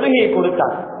தஆலா தொழுகையை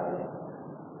கொடுத்தார்.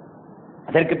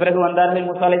 அதற்கு பிறகு வந்தார்கள்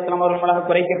மூசா அலைஹிஸ்ஸலாம் அவர்களால்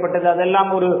குறைக்கப்பட்டது.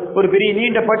 அதெல்லாம் ஒரு பெரிய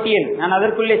நீண்ட பட்டியல், நான்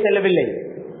அதற்குள்ளே செல்லவில்லை.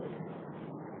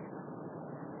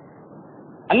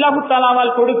 அல்லாஹு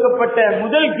தஆலாவால் கொடுக்கப்பட்ட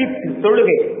முதல் கிஃப்ட்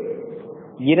தொழுகை.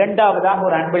 இரண்டாவதாக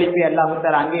ஒரு அன்பளிப்பை அல்லாஹு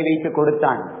தஆலா அங்கே வைத்து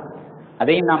கொடுத்தான்.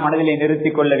 அதையும் நாம் மனதிலே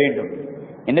நிறுத்திக் கொள்ள வேண்டும்.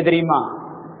 என்ன தெரியுமா,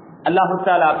 அல்லாஹு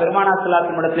தஆலா பெருமானார் ஸல்லல்லாஹு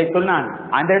அலைஹி வஸல்லம் சொன்னான்,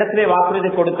 அந்த இடத்திலே வாக்குறுதி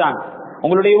கொடுத்தான்,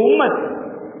 உங்களுடைய உம்மத்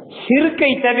ஷிர்கை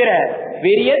தவிர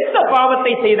வேறு எந்த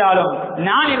பாவத்தை செய்தாலும்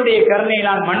நான் என்னுடைய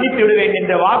கருணையினால் மன்னித்து விடுவேன்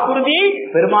என்ற வாக்குறுதியை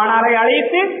பெருமானாரை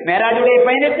அழைத்து மேராஜுடைய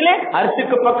பயணத்திலே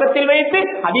அரிசிக்கு பக்கத்தில் வைத்து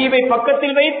ஹபீபை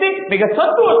பக்கத்தில் வைத்து மிக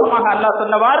சந்தோஷமாக அல்லாஹ்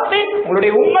சொன்ன வார்த்தை,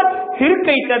 உங்களுடைய உம்மத்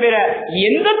ஷிர்கை தவிர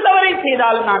எந்த தவறை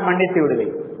செய்தாலும் நான் மன்னித்து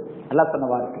விடுவேன். அல்லாஹ் சொன்ன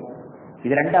வார்த்தை.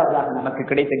 இது இரண்டாவதாக நமக்கு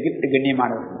கிடைத்த கிஃப்ட்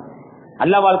கண்ணியமானவர்கள்.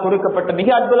 அல்லாஹ்வால் கொடுக்கப்பட்ட மிக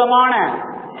அற்புதமான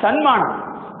சன்மானம்.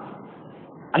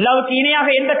 அல்லாஹ்வுக்கு இணையாக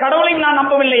எந்த கடவுளையும் நான்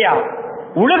நம்பவில்லையா?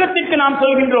 உலகத்திற்கு நாம்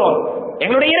சொல்கின்றோம்,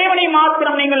 எங்களுடைய இறைவனை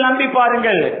மாத்திரம் நீங்கள் நம்பி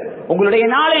பாருங்கள், உங்களுடைய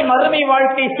நாளை மறுமை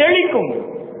வாழ்க்கை செழிக்கும்,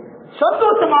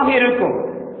 சந்தோஷமாக இருக்கும்.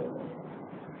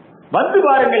 வந்து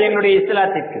பாருங்கள் எங்களுடைய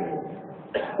இஸ்லாத்திற்கு.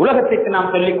 உலகத்திற்கு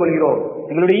நாம் சொல்லிக் கொள்கிறோம்,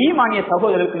 எங்களுடைய ஈமானிய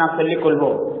சகோதரருக்கு நாம் சொல்லிக்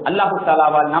கொள்வோம். அல்லாஹு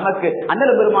தஆலாவால் நமக்கு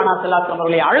அன்னல் பெருமானார் ஸல்லல்லாஹு அலைஹி வஸல்லம்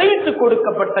அவர்களை அழைத்து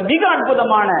கொடுக்கப்பட்ட மிக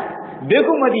அற்புதமான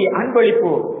வெகுமதி,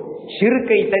 அன்பளிப்பு.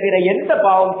 ஷிர்கை தவிர எந்த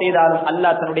பாவம் செய்தாலும்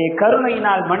அல்லாஹ் தன்னுடைய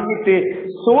கருணையினால் மன்னித்து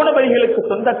சோழபலிகளுக்கு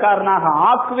சொந்தக்காரனாக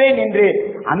ஆக்குவேன் என்று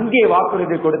அங்கே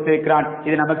வாக்குறுதி கொடுத்திருக்கிறான்.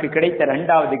 இது நமக்கு கிடைத்த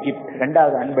 2வது கிஃப்ட்,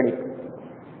 2வது அன்பளிப்பு.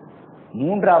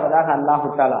 3வதாக அல்லாஹு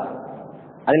தஆலா,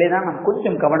 அதிலேதான் நாம்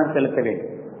கொஞ்சம் கவனம் செலுத்த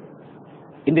வேண்டும்.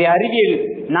 இன்றைய அறிவியல்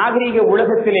நாகரிக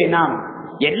உலகத்திலே நாம்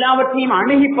எல்லாவற்றையும்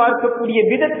அணுகி பார்க்கக்கூடிய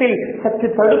விதத்தில் சற்று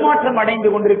தடுமாற்றம் அடைந்து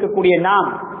கொண்டிருக்கக்கூடிய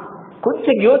நாம்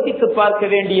கொஞ்சம் யோசித்து பார்க்க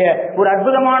வேண்டிய ஒரு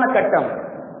அற்புதமான கட்டம்.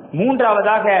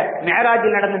 3வதாக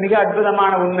மேராஜில் நடந்த மிக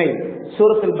அற்புதமான உண்மை.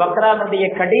 சூரத்துல் பக்ராவுடைய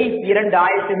கடைசி 2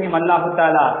 ஆயத்தையும் அல்லாஹு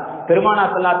தஆலா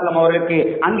பெருமானார் ஸல்லல்லாஹு அலைஹி வஸல்லம் அவர்களுக்கு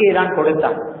அங்கேதான்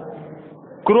கொடுத்தான்.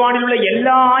 குர்ஆனில் உள்ள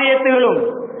எல்லா ஆயத்துகளும்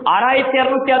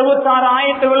 6266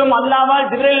 ஆயத்துகளும் அல்லாஹ்வால்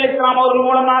ஜிப்ரீல் அலைஹிஸ்ஸலாம் அவர்கள்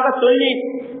மூலமாக சொல்லி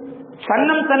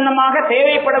சன்னமாக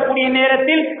தேவைப்படக்கூடிய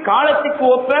நேரத்தில் காலத்துக்கு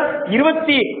ஒப்ப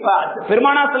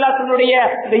பெருமானார் ஸல்லல்லாஹு அலைஹி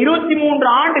வஸல்லம் 23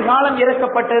 ஆண்டு காலம்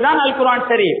இறக்கப்பட்டதுதான் அல் குர்ஆன்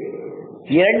ஷரீஃப்.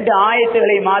 2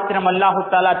 ஆயத்துகளை மாத்திரம் அல்லாஹு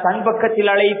தஆலா தன்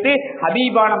பக்கத்தில் அழைத்து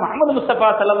ஹபீபான முஹம்மது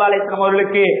முஸ்தபா ஸல்லல்லாஹு அலைஹி வஸல்லம்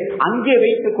அவர்களுக்கு அங்கே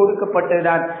வைத்து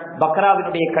கொடுக்கப்பட்டதுதான்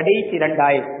பக்ராவினுடைய கடைசி 2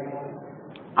 ஆயத்து.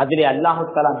 அதிலே அல்லாஹு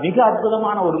தஆலா மிக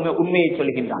அற்புதமான ஒரு உண்மையை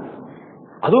சொல்கின்றான்.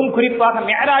 அதுவும் குறிப்பாக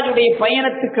மேராஜுடைய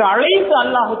பயணத்துக்கு அழைத்து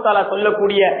அல்லாஹு தஆலா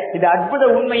சொல்லக்கூடிய இந்த அற்புத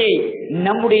உண்மையை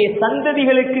நம்முடைய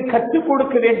சந்ததிகளுக்கு கற்றுக்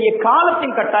கொடுக்க வேண்டிய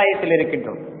காலத்தின் கட்டாயத்தில்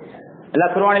இருக்கின்றோம்.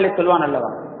 அல்லாஹ் குர்ஆனிலே சொல்வான்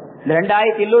அல்லவா, இந்த 2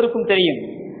 ஆயத்து எல்லோருக்கும் தெரியும்.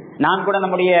 நான் கூட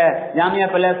நம்முடைய ஜாமியா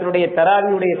பள்ளியுடைய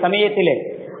தராவியுடைய சமயத்திலே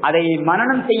அதை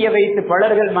மனனம் செய்ய வைத்து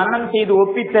பலர்கள் மனனம் செய்து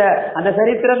ஒப்பித்த அந்த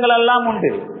சரித்திரங்கள் எல்லாம்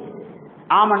உண்டு.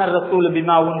 آمن الرسول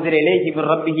بما أنزل إليه من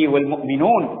ربه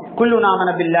والمؤمنون كلنا آمن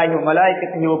بالله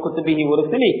وملائكته وكتبه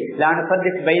ورسله لا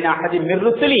نفرق بين أحد من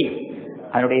رسله.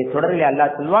 அதனுடைய தொடரில்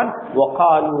அல்லாஹ் சொல்வான்,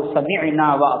 وقالوا سمعنا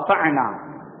وأطعنا.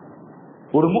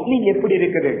 ஒரு முஃமின் எப்படி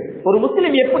இருக்க வேண்டும், ஒரு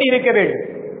முஸ்லிம் எப்படி இருக்க வேண்டும்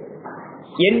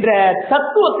என்ற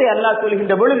தத்துவத்தை அல்லாஹ்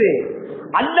சொல்கின்ற பொழுது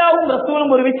அல்லாஹ்வும்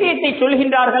ரசூலும் ஒரு விஷயத்தை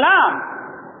சொல்கின்றார்களா,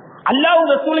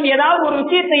 அல்லாஹ்வும் ரசூலும் ஏதாவது ஒரு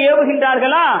விஷயத்தை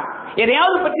ஏவுகின்றார்களா,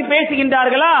 எதையாவது பற்றி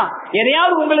பேசுகின்றார்களா,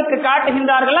 எதையாவது உங்களுக்கு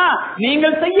காட்டுகின்றார்களா,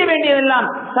 நீங்கள் செய்ய வேண்டியதெல்லாம்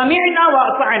சமீனா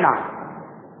வஅஸஅனா,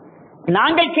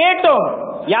 நாங்கள் கேட்டோம்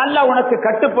யா அல்லாஹ் உனக்கு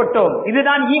கட்டுப்பட்டோம்.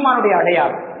 இதுதான் ஈமானுடைய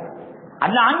அடையாளம்.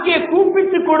 அந்த அங்கே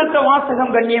கூப்பிட்டு கொடுத்த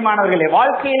வாசகம் கண்ணியமானவர்களே,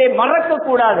 வாழ்க்கையிலே மறக்க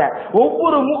கூடாத,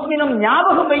 ஒவ்வொரு முஃமினும்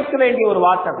ஞாபகம் வைக்க வேண்டிய ஒரு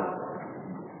வாசகம்.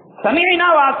 சமீனா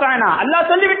வாசானா, அல்லாஹ்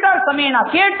சொல்லிவிட்டால் சமீனா,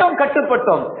 கேட்டோம்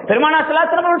கட்டுப்பட்டோம். பெருமானா ஸல்லல்லாஹு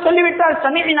அலைஹி வஸல்லம் சொல்லிவிட்டால்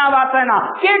சமீனா வாசானா,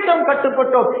 கேட்டோம்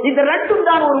கட்டுப்பட்டோம். இந்த ரெண்டும்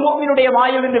தான் ஒரு முஃமினுடைய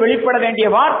வாயிலிருந்து வெளிப்பட வேண்டிய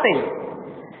வார்த்தை.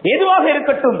 எதுவாக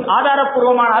இருக்கட்டும்,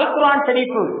 ஆதாரப்பூர்வமான அல் குர்ஆன்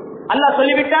ஷரீஃப் அல்லாஹ்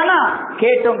சொல்லிவிட்டானா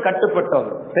கேட்டோம் கட்டுப்பட்டோம்.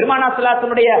 பெருமானா ஸல்லல்லாஹு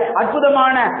அலைஹி வஸல்லம்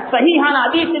அற்புதமான சஹீஹான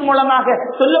ஹதீஸின் மூலமாக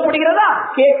சொல்லப்படுகிறதா,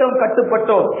 கேட்டோம்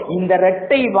கட்டுப்பட்டோம். இந்த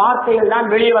இரட்டை வார்த்தைகள்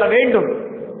தான் வெளியே வர வேண்டும்.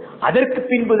 அதற்கு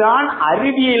பின்புதான்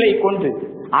அறிவியலை கொண்டு,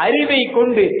 அறிவை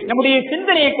கொண்டு, நம்முடைய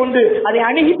சிந்தனையை கொண்டு அதை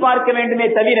அணுகி பார்க்க வேண்டுமே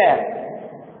தவிர,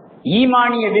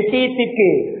 ஈமானிய விஷயத்திற்கு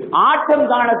ஆட்டம்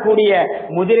காணக்கூடிய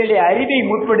முதலிலே அறிவை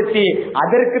முற்படுத்தி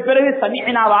அதற்கு பிறகு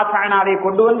சமீனா வாசானாவை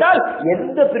கொண்டு வந்தால்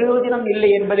எந்த பிரயோஜனம் இல்லை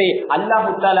என்பதை அல்லாஹ்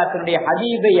தஆலா தன்னுடைய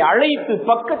ஹதீஸை அழைத்து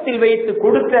பக்கத்தில் வைத்து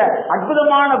கொடுத்த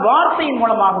அற்புதமான வார்த்தையின்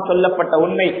மூலமாக சொல்லப்பட்ட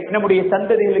உண்மை நம்முடைய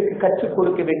சந்ததிகளுக்கு கற்றுக்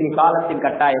கொடுக்க வேண்டிய காலத்தின்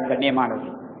கட்டாயம் கண்ணியமானது.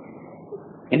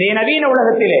 இன்றைய நவீன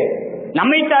உலகத்திலே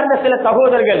நம்மை சார்ந்த சில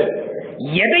சகோதரர்கள்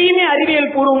எதையுமே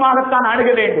அறிவியல் பூர்வமாகத்தான்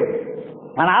அணுக வேண்டும்.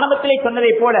 நான் ஆரம்பத்திலே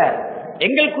சொன்னதை போல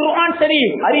எங்கள் குர்ஆன்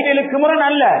ஷரீஃப் அறிவியலுக்கு முரண்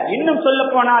அல்ல. இன்னும் சொல்ல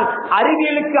போனால்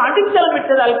அறிவியலுக்கு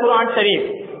அடித்தளமிட்டது அல் குர்ஆன் ஷரீஃப்.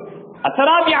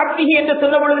 அஸ்ராபி அப்திஹி என்று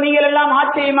சொல்ல பொழுது நீங்கள் எல்லாம்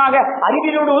ஆச்சரியமாக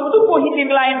அறிவியலோடு ஒத்து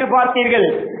போகிறீர்களா என்று பார்த்தீர்கள்.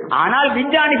 ஆனால்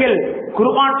விஞ்ஞானிகள்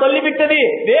குர்ஆன் சொல்லிவிட்டது,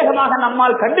 வேகமாக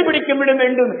நம்மால் கண்டுபிடிக்க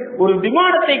வேண்டும், ஒரு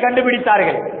விமானத்தை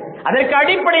கண்டுபிடித்தார்கள். அதற்கு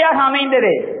அடிப்படையாக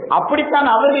அமைந்தது. அப்படித்தான்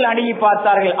அவர்கள் அணுகி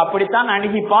பார்த்தார்கள், அப்படித்தான்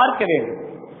அணுகி பார்க்க வேண்டும்.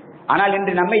 ஆனால்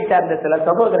இன்று நம்மை சார்ந்த சில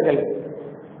சகோதரர்கள்,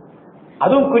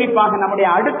 அதுவும் குறிப்பாக நம்முடைய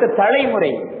அடுத்த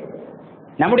தலைமுறை,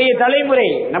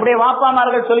 நம்முடைய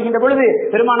வாப்பாமார்கள் சொல்கின்ற பொழுது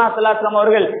பெருமானா ஸல்லல்லாஹு அலைஹி வஸல்லம்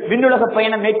அவர்கள் விண்ணுலக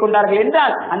பயணம் மேற்கொண்டார்கள்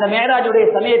என்றால் அந்த மேராஜுடைய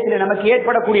சமயத்தில் நமக்கு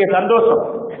ஏற்படக்கூடிய சந்தோஷம்,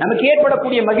 நமக்கு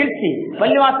ஏற்படக்கூடிய மகிழ்ச்சி,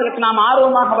 பள்ளிவாசலுக்கு நாம்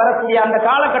ஆர்வமாக வரக்கூடிய அந்த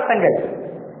காலகட்டங்கள்,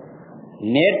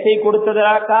 நேர்ச்சை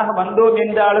கொடுத்ததற்காக வந்தோம்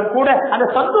என்றாலும் கூட அந்த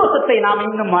சந்தோஷத்தை நாம்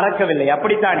இன்னும் மறக்கவில்லை.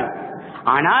 அப்படித்தானே?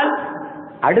 ஆனால்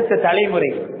அடுத்த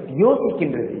தலைமுறை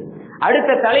யோசிக்கின்றது,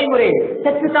 அடுத்த தலைமுறை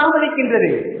சற்று தாமதிக்கின்றது.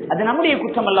 அது நம்முடைய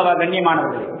குற்றம் அல்லவா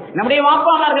கண்ணியமானவர்கள்? நம்முடைய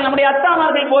வாப்பாமார்கள், நம்முடைய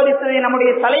அத்தாமார்கள் போதித்ததை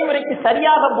நம்முடைய தலைமுறைக்கு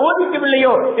சரியாக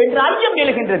போதிக்கவில்லையோ என்று ஐயம்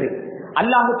எழுகின்றது.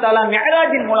 அல்லாஹு தஆலா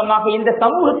மிஅராஜின் மூலமாக இந்த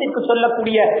சமூகத்திற்கு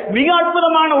சொல்லக்கூடிய மிக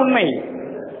அற்புதமான உண்மை,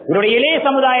 இவருடைய இளைய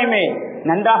சமுதாயமே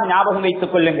நன்றாக ஞாபகம்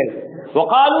வைத்துக் கொள்ளுங்கள்.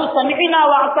 வகாலு சமிஅனா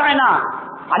வஅஸஅனா,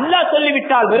 அல்லாஹ்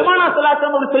சொல்லிவிட்டால், பெருமானா ஸல்லல்லாஹு அலைஹி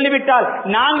வஸல்லம் சொல்லிவிட்டால்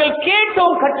நாங்கள்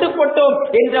கேட்டோம் கட்டுப்பட்டோம்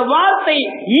என்ற வார்த்தை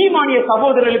ஈமானிய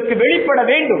சகோதரர்களுக்கு வெளிப்பட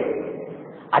வேண்டும்.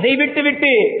 அதை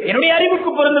விட்டுவிட்டு என்னுடைய அறிவுக்கு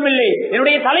பொருத்தமில்லை,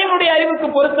 என்னுடைய தலைவனுடைய அறிவுக்கு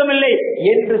பொருத்தமில்லை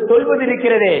என்று சொல்வது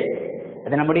இருக்கிறதே,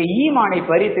 அது நம்முடைய ஈமானை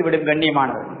பறித்து விடும்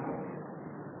கண்ணியமானவர்.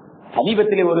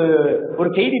 சமீபத்தில் ஒரு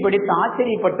செய்தி படித்து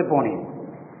ஆச்சரியப்பட்டு போனேன்.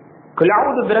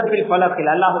 குல்அஊது பிரப்பில்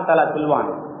ஃபலக்கில் அல்லாஹ் தஆலா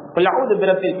சொல்வான், قل اعوذ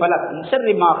برب الفلق من شر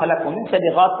ما خلق ومن شر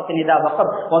غاسق اذا وقب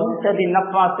ومن شر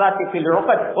النفاثات في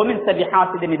العقد ومن شر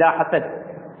حاسد اذا حسد.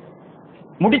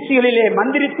 முடிச்சுகளிலே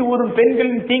மந்திரித்து ஊதும்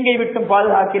பெண்களின் தீங்கை விட்டும்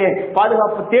பாதுகாக்கிறேன்,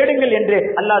 பாதுகாப்பு தேடுங்கள் என்று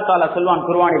அல்லாஹ் தஆலா சொல்வான்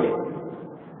குர்ஆனிலே.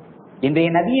 இன்றைய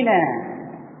நவீன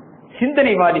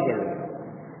சிந்தனைவாதிகள்,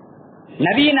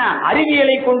 நவீன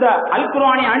அறிவியலை கொண்ட அல்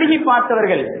குர்ஆனை அணுகி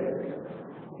பார்த்தவர்கள்,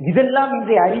 இதெல்லாம்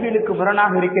இன்றைய அறிவியலுக்கு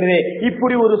முரணாக இருக்கிறது,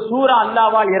 இப்படி ஒரு சூரா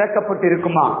அல்லாஹ்வால் இறக்கப்பட்டு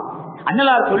இருக்குமா,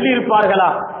 அன்னலார் சொல்லி இருப்பார்களா,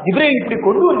 ஜிப்ரீல் இப்படி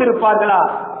கொண்டு வந்திருப்பார்களா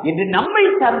என்று நம்மை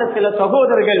சார்ந்த சில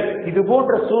சகோதரர்கள் இது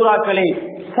போன்ற சூறாக்களை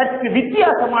சற்று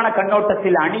வித்தியாசமான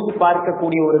கண்ணோட்டத்தில் அணுகி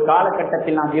பார்க்கக்கூடிய ஒரு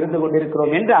காலகட்டத்தில் நாம் இருந்து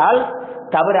கொண்டிருக்கிறோம் என்றால்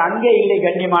தவறு அங்கே இல்லை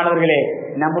கண்ணியமானவர்களே.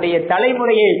 நம்முடைய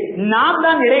தலைமுறையை நாம்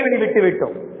தான் இறைவனை விட்டு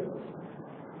விட்டோம்.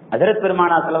 ஹஜ்ரத்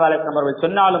பெருமானா ஸல்லல்லாஹு அலைஹி வஸல்லம் அவர்கள்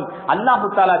சொன்னாலும், அல்லாஹ்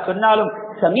தஆலா சொன்னாலும்,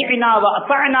 சமீனா வ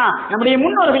அஸஅனா நம்முடைய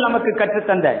முன்னோர்கள் நமக்கு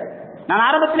கற்றுத்தந்த, நான்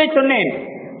ஆரம்பத்திலே சொன்னேன்,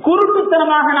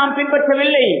 குருட்டுத்தனமாக நாம்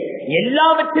பின்பற்றவில்லை.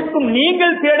 எல்லாவற்றிற்கும்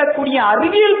நீங்கள் தேடக்கூடிய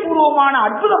அறிவியல் பூர்வமான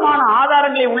அற்புதமான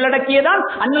ஆதாரங்களை உள்ளடக்கியதான்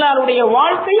அன்னலாருடைய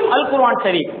வாழ்க்கையும் அல் குர்ஆன்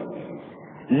ஷரீஃப்.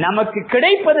 நமக்கு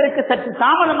கிடைப்பதற்கு சற்று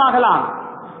தாமதமாகலாம்,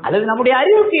 அது நம்முடைய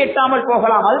அறிவுக்கு எட்டாமல்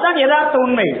போகலாம், அதுதான் யதார்த்த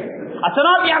உண்மை.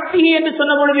 அஸ்ராபி அப்திஹி என்று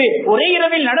சொன்ன பொழுது ஒரே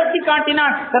இரவில் நடத்தி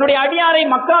காட்டினான், தன்னுடைய அடியாரை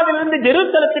மக்காவிலிருந்து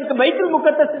ஜெருசலத்திற்கு பைத்துல்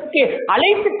முகத்தஸிற்கு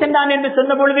அழைத்து சென்றான் என்று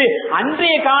சொன்ன பொழுது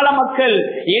அன்றைய கால மக்கள்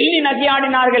எள்ளி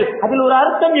நகையாடினார்கள். அதில் ஒரு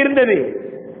அர்த்தம் இருந்தது.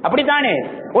 அப்படித்தானே?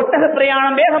 ஒட்டக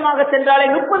பிரயாணம் வேகமாக சென்றாலே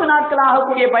 30 நாட்கள்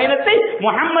ஆகக்கூடிய பயணத்தை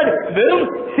முஹம்மது வெறும்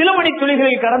சில மணி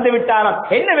துளிகளில் கடந்து விட்டாராம்.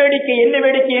 என்ன வேடிக்கை, என்ன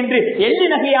வேடிக்கை என்று எள்ளி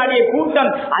நகையாடிய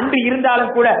கூட்டம் அன்று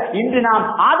இருந்தாலும் கூட இன்று நாம்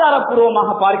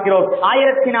ஆதாரப்பூர்வமாக பார்க்கிறோம்.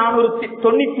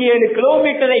 1497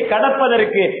 கிலோமீட்டரை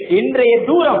கடப்பதற்கு இன்றைய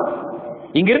தூரம்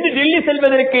இங்கிருந்து டெல்லி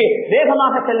செல்வதற்கு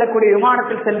வேகமாக செல்லக்கூடிய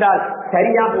விமானத்தில் சென்றால்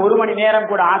சரியாக 1 மணி நேரம்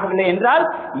கூட ஆகவில்லை என்றால்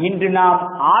இன்று நாம்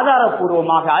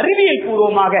ஆதாரபூர்வமாக அறிவியல்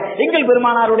பூர்வமாக எங்கள்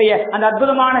பெருமானாருடைய அந்த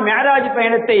அற்புதமான மேராஜ்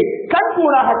பயணத்தை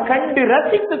கண்கூடாக கண்டு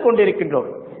ரசித்துக் கொண்டிருக்கின்றோம்.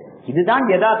 இதுதான்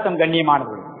யதார்த்தம்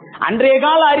கண்ணியமானது. அன்றைய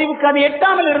கால அறிவுக்கு அது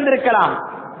எட்டாமல் இருந்திருக்கலாம்.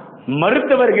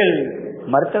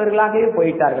 மருத்துவர்களாகவே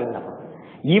போயிட்டார்கள்.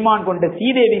 ஈமான் கொண்ட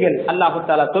சீதேவிகள் அல்லாஹு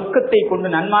தஆலா சொர்க்கத்தை கொண்டு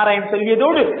நன்மாராயம்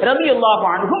சொல்லியதோடு ரலியல்லாஹு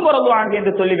அன்ஹும் வரது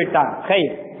என்று சொல்லிவிட்டான்.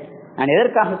 நான்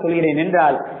எதற்காக சொல்கிறேன்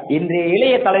என்றால் இன்றைய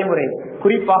இளைய தலைமுறை,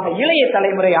 குறிப்பாக இளைய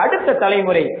தலைமுறை, அடுத்த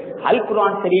தலைமுறை அல்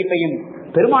குர்ஆன் ஷரீஃபையும்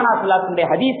பெருமானார் ஸல்லல்லாஹு அலைஹி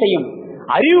வஸல்லம் ஹதீஸையும்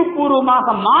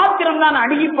அறிவுபூர்வமாக மாத்திரம்தான்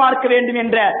அணுகி பார்க்க வேண்டும்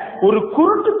என்ற ஒரு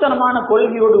குருட்டுத்தனமான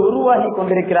கொள்கையோடு உருவாகி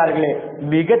கொண்டிருக்கிறார்களே,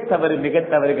 மிக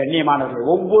தவறு கண்ணியமானவர்கள்.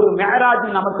 ஒவ்வொரு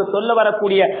மேராஜும் நமக்கு சொல்ல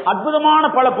வரக்கூடிய அற்புதமான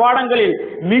பல பாடங்களில்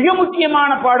மிக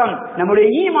முக்கியமான பாடம் நம்முடைய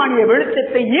ஈமானிய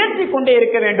வெளிச்சத்தை ஏற்றிக் கொண்டே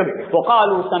இருக்க வேண்டும்.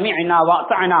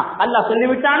 அல்லாஹ்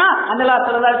சொல்லிவிட்டானா, அல்லாஹ்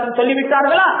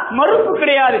சொல்லிவிட்டார்களா, மறுப்பு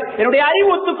கிடையாது. என்னுடைய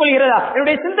அறிவு ஒத்துக்கொள்கிறதா,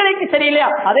 என்னுடைய சிந்தனைக்கு சரியில்லையா,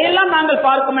 அதையெல்லாம் நாங்கள்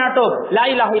பார்க்க மாட்டோம். லா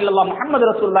இலாஹா இல்லல்லாஹ்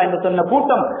முஹம்மது ரசூலுல்லாஹ் என்று சொன்ன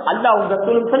கூட்டம் அல்லாஹ்வும்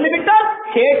ரசூலும் சொல்லிவிட்டால்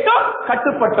கேட்டோம்,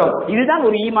 கட்டுப்பட்டோம். இதுதான்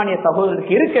ஒரு ஈமானிய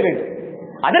சகோதரருக்கு இருக்க வேண்டும்.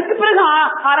 அதற்கு பிறகு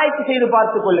ஆராய்ச்சி செய்து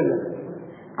பார்த்துக் கொள்ளுங்கள்.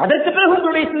 அதற்கு பிறகு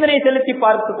உங்களுடைய சிந்தனையை செலுத்தி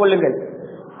பார்த்துக் கொள்ளுங்கள்.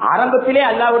 ஆரம்பத்திலே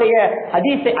அல்லாஹ்வுடைய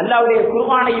ஹதீஸை, அல்லாஹ்வுடைய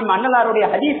குர்ஆனையும் அன்னலாருடைய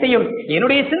ஹதீஸையும்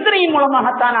என்னுடைய சிந்தனையின்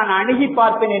மூலமாகத்தான் நான் அணுகி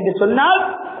பார்ப்பேன் என்று சொன்னால்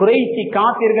குறைசி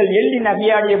காபிர்கள் எள்ளி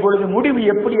நபியாடிய பொழுது முடிவு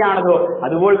எப்படியானதோ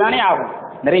அதுபோல் தானே ஆகும்.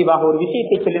 நிறைவாக ஒரு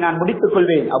விஷயத்தை சொல்லி நான் முடித்துக்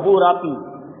கொள்வேன். அபூ ராஃபி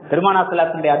பெருமானார் ஸல்லல்லாஹு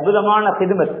அலைஹி வஸல்லம் அற்புதமான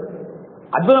ஹித்மத்,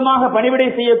 அற்புதமாக பணிவிடை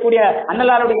செய்யக்கூடிய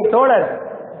அன்னலாருடைய தோழர்.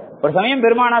 ஒரு சமயம்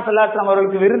பெருமானார் ஸல்லல்லாஹு அலைஹி வஸல்லம்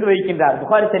அவர்களுக்கு விருந்து வைக்கின்றார்.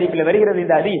 புகாரி ஷரீஃபில் வருகிறது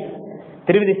இந்த ஹதீஸ்,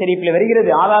 திருமிதி ஷரீஃபில் வருகிறது,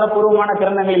 ஆதாரபூர்வமான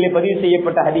கிரந்தங்களிலே பதிவு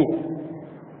செய்யப்பட்ட ஹதீஸ்.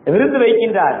 விருந்து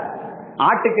வைக்கின்றார்,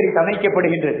 ஆட்டுக்கறி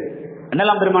சமைக்கப்படுகின்றது.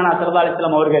 அன்னலாம் பெருமானார் ஸல்லல்லாஹு அலைஹி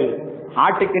வஸல்லம் அவர்கள்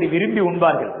ஆட்டுக்கறி விரும்பி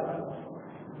உண்பார்கள்.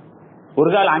 ஒரு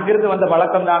கால் அங்கிருந்து வந்த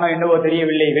பழக்கம் தானோ என்னவோ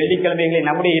தெரியவில்லை, வெள்ளிக்கிழமைகளில்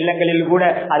நம்முடைய இல்லங்களில் கூட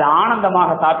அது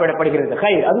ஆனந்தமாக சாப்பிடப்படுகிறது.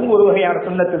 அதுவும் ஒரு வகையான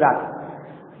சுன்னத்து தான்.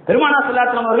 பெருமானார் ஸல்லல்லாஹு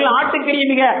அலைஹி வஸல்லம் அவர்கள் ஆட்டுக்கறியை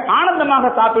மிக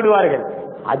ஆனந்தமாக சாப்பிடுவார்கள்.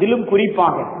 அதிலும்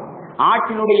குறிப்பாக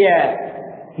ஆட்டினுடைய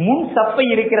முன் சப்பை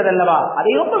இருக்கிறது அல்லவா,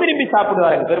 அதை ரொம்ப விரும்பி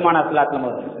சாப்பிடுவார்கள் பெருமானார் ஸல்லல்லாஹு அலைஹி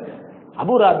வஸல்லம் அவர்கள்.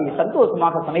 அபூ ராபி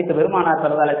சந்தோஷமாக சமைத்து பெருமானார்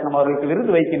ஸல்லல்லாஹு அலைஹி வஸல்லம் அவர்களுக்கு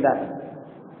விருந்து வைக்கின்றார்.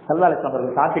 ஸல்லல்லாஹு அலைஹி வஸல்லம்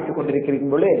அவர்கள் சாப்பிட்டுக்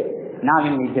கொண்டிருக்கும் பொழுது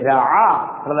நாவின் ஸல்லல்லாஹு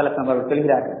அலைஹி வஸல்லம் அவர்கள்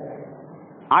சொல்கிறார்கள்,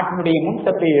 ஆட்டினுடைய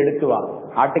முன்சப்பையை எடுத்து வா,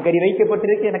 ஆட்டுக்கறி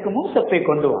வைக்கப்பட்டிருக்கு, எனக்கு முன்சப்பை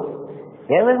கொண்டு வா.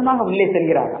 வேகமாக உள்ளே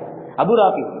செல்கிறார்கள். அபூ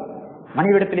ராபி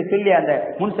மனைவிடத்திலே சொல்லி அந்த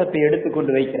முன்சப்பை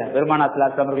எடுத்துக்கொண்டு வைக்கிறார். பெருமானார் ஸல்லல்லாஹு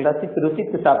அலைஹி வஸல்லம் அவர்கள்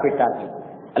ருசித்து சாப்பிட்டார்கள்.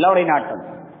 அல்லாஹ்வுடைய நாட்டம்.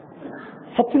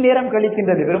 சற்று நேரம்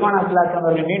கழிக்கின்றது. பெருமானார் ஸல்லல்லாஹு அலைஹி வஸல்லம்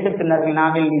அவர்கள் மீண்டும் சொன்னார்கள்,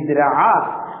 நாவில்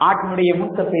ஆட்டினுடைய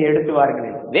முன்சப்பை எடுத்து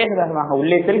வாருங்கள். வேகமாக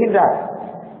உள்ளே செல்கின்றார்.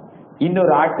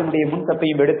 இன்னொரு ஆட்டினுடைய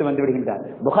முன்சப்பையும் எடுத்து வந்து விடுகின்றார்.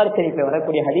 புகாரி ஷரீஃபில்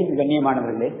வரக்கூடிய ஹதீஸ்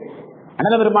கண்ணியமானவர்களே,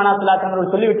 அன்னல பெருமானார் ஸல்லல்லாஹு அலைஹி வஸல்லம்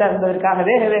அவர்கள் சொல்லிவிட்டார் என்பதற்காக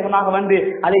வேகமாக வந்து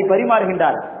அதை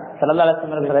பரிமாறுகின்றார். ஸல்லல்லாஹு அலைஹி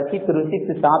வஸல்லம் அவர்கள் ரசித்து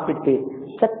ருசித்து சாப்பிட்டு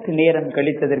சற்று நேரம்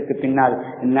கழித்ததற்கு பின்னால்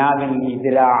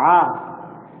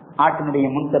ஆட்டினுடைய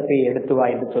முன்சப்பையை எடுத்து வா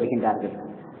என்று சொல்கின்றார்கள்.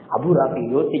 அபூ ராபி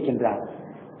யோசிக்கின்றார்,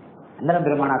 அன்னலம்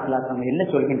பெருமானார் ஸல்லல்லாஹு அலைஹி வஸல்லம் என்ன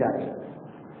சொல்கின்றார்கள்?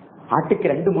 ஆட்டுக்கு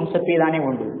 2 முன்சப்பை தானே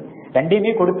உண்டு,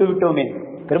 2மே கொடுத்து விட்டோமே.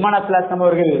 பெருமானார் ஸல்லல்லாஹு அலைஹி வஸல்லம்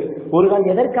அவர்கள் ஒரு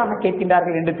கால் எதற்காக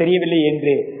கேட்கின்றார்கள் என்று தெரியவில்லை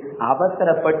என்று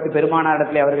அவசரப்பட்டு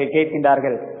பெருமானாரிடத்தில் அவர்கள்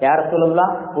கேட்கின்றார்கள், யார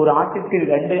சொல்லலாம், ஒரு ஆட்டுக்கு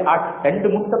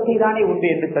 2 முன்சப்பை தானே உண்டு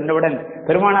என்று சொன்னவுடன்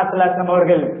பெருமானார் ஸல்லல்லாஹு அலைஹி வஸல்லம்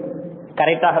அவர்கள்,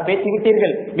 கரெக்டாக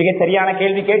பேசிவிட்டீர்கள், மிக சரியான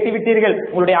கேள்வி கேட்டுவிட்டீர்கள்,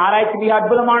 உங்களுடைய ஆராய்ச்சி மிக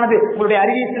அற்புதமானது, உங்களுடைய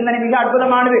அறிவியல் சிந்தனை மிக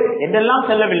அற்புதமானது என்றெல்லாம்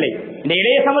சொல்லவில்லை. இந்த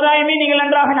இளைய சமுதாயமே நீங்கள்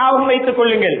நன்றாக ஞாபகம் வைத்துக்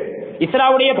கொள்ளுங்கள்.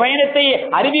 இஸ்ராவுடைய பயணத்தை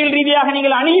அறிவியல் ரீதியாக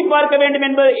நீங்கள் அணுகி பார்க்க வேண்டும்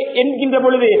என்கின்ற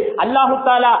பொழுது அல்லாஹு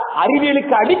தஆலா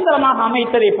அறிவியலுக்கு அடித்தளமாக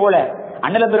அமைத்ததை போல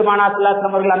அன்னல பெருமானார் ஸல்லல்லாஹு அலைஹி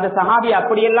வஸல்லம் அவர்கள் அந்த சஹாபி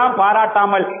அப்படியெல்லாம்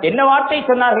பாராட்டாமல் என்ன வார்த்தை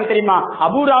சொன்னார்கள் தெரியுமா?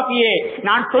 அபூ ராபியே,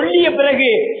 நான் சொல்லிய பிறகு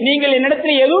நீங்கள்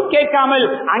என்னிடத்தில் எதுவும் கேட்காமல்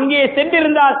அங்கே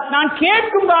சென்றிருந்தால் நான்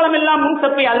கேட்கும் காலம் எல்லாம்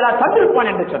முன்சப்பை அல்லாஹ்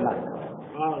தந்திருப்பான் என்று சொன்னார்.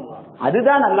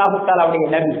 அதுதான் அல்லாஹு தஆலாவுடைய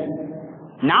நபி.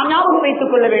 நாம் ஞாபகம்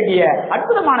வைத்துக் கொள்ள வேண்டிய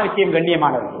அற்புதமான விஷயம்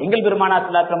கண்ணியமானவர். எங்கள் பெருமானார்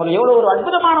ஸல்லல்லாஹு அலைஹி வஸல்லம் எவ்வளவு ஒரு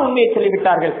அற்புதமான உண்மையை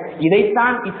சொல்லிவிட்டார்கள்.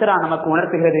 இதைத்தான் இஸ்ரா நமக்கு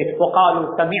உணர்த்துகிறது.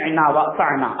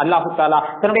 அல்லாஹு தஆலா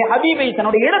தன்னுடைய ஹபீபை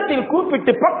தன்னுடைய இடத்தில்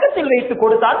கூப்பிட்டு பக்கத்தில் வைத்து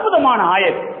கொடுத்த அற்புதமான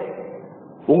ஆயத்.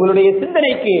 உங்களுடைய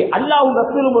சிந்தனைக்கு அல்லாஹ்வும்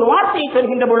ரசூலும் ஒரு வார்த்தையை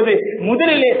சொல்கின்ற பொழுது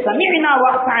முதலிலே சமீனா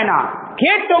வஅஸனா,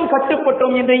 கேட்டோம்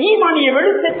கட்டுப்பட்டோம் என்ற ஈமானிய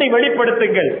வெளிச்சத்தை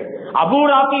வெளிப்படுத்துங்கள். அபூ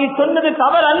ராபி சொன்னது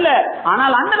தவறு அல்ல,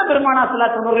 ஆனால் அன்னல பெருமானார் ஸல்லல்லாஹு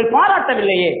அலைஹி வஸல்லம் அவர்கள்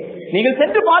பாராட்டவில்லையே. நீங்கள்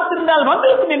சென்று பார்த்திருந்தால்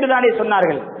வந்திருக்கும் என்றுதானே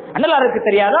சொன்னார்கள். அன்னலாருக்கு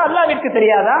தெரியாதா, அல்லாஹ்விற்கு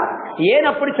தெரியாதா? ஏன்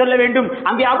அப்படி சொல்ல வேண்டும்?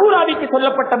 அங்கே அபூ ராபிக்கு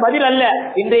சொல்லப்பட்ட பதில் அல்ல,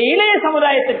 இந்த இளைய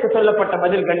சமுதாயத்திற்கு சொல்லப்பட்ட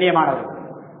பதில். கண்ணியமானது,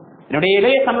 என்னுடைய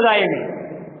இளைய சமுதாயமே,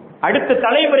 அடுத்த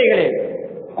தலைமுறைகளே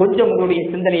கொஞ்சம் உங்களுடைய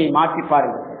சிந்தனையை மாற்றி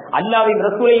பாருங்கள். அல்லாஹ்வையும்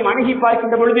ரசூலையும் அணுகி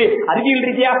பார்க்கின்ற பொழுது அறிவியல்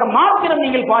ரீதியாக மாத்திரம்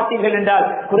நீங்கள் பார்த்தீர்கள் என்றால்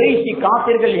குறைஷி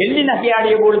காபிர்கள் எள்ளி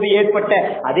நகையாடிய பொழுது ஏற்பட்ட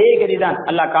அதே கதிதான்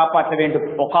அல்லாஹ் காப்பாற்ற வேண்டும்.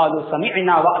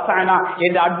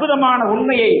 என்ற அற்புதமான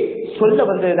உண்மையை சொல்ல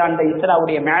வந்ததுதான் இந்த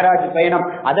இஸ்ராவுடைய மேராஜ் பயணம்.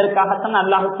 அதற்காகத்தான்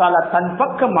அல்லாஹ் தஆலா தன்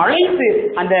பக்கம் அழைத்து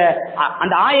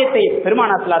அந்த ஆயத்தை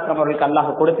பெருமானார் ஸல்லல்லாஹு அலைஹி வஸல்லம் அவர்களுக்கு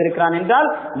அல்லாஹ் கொடுத்திருக்கிறான் என்றால்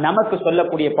நமக்கு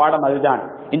சொல்லக்கூடிய பாடம் அதுதான்.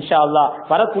 இன்ஷா அல்லாஹ்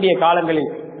வரக்கூடிய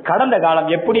காலங்களில் கடந்த காலம்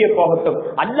எப்படியே போகட்டும்,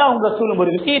 அல்லாஹ் உங்க ரசூலும்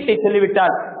ஒரு விஷயத்தை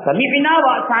சொல்லிவிட்டால் சமீபினா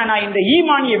வாசானா இந்த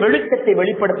ஈமானிய வெளிச்சத்தை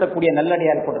வெளிப்படுத்தக்கூடிய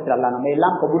நல்லடியார் கூட்டத்தில் அல்லாஹ் நம்ம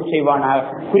எல்லாம் கபூல் செய்வானாக.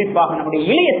 குறிப்பாக நம்முடைய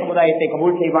இளைய சமுதாயத்தை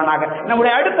கபூல் செய்வானாக,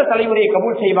 நம்முடைய அடுத்த தலைமுறையை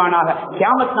கபூல் செய்வானாக.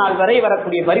 கியாமத் நாள் வரை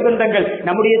வரக்கூடிய பரிபந்தங்கள்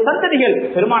நம்முடைய சந்ததிகள்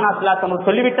பெருமானார் ஸல்லல்லாஹு அலைஹி வஸல்லம்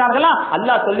சொல்லிவிட்டார்களா,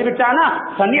 அல்லாஹ் சொல்லிவிட்டானா,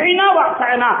 சமீபினா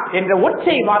வாசானா என்ற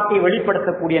ஒற்றை வார்த்தையை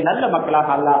வெளிப்படுத்தக்கூடிய நல்ல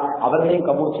மக்களாக அல்லாஹ் அவர்களையும்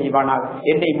கபூல் செய்வானாக,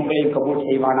 என்னையும் உங்களையும் கபூல்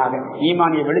செய்வானாக.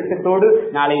 ஈமானிய வெளிச்சத்தோடு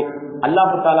நாளை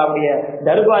அல்லாஹ் தஆலாவுடைய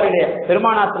தர்பாரிலே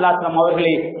பெருமானார் ஸல்லல்லாஹு அலைஹி வஸல்லம்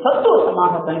அவர்களை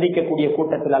சந்தோஷமாக சந்திக்கக்கூடிய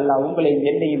கூட்டத்தில் அல்லாஹ் உங்களையும்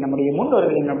என்னையும் நம்முடைய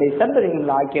முன்னோர்களையும் நம்முடைய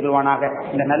சந்ததிகளை ஆக்கிடுவானாக.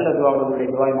 இந்த நல்ல துஆவுடைய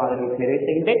துஆய் மாதிரி நிறைவு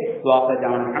செய்கின்றேன். துஆ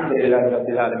செய்கிறேன். அல்ஹம்துலில்லாஹி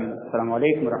ரப்பில் ஆலமீன். அஸ்ஸலாமு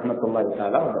அலைக்கும் வரஹ்மத்துல்லாஹி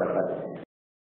தஆலா வபரகாத்துஹு.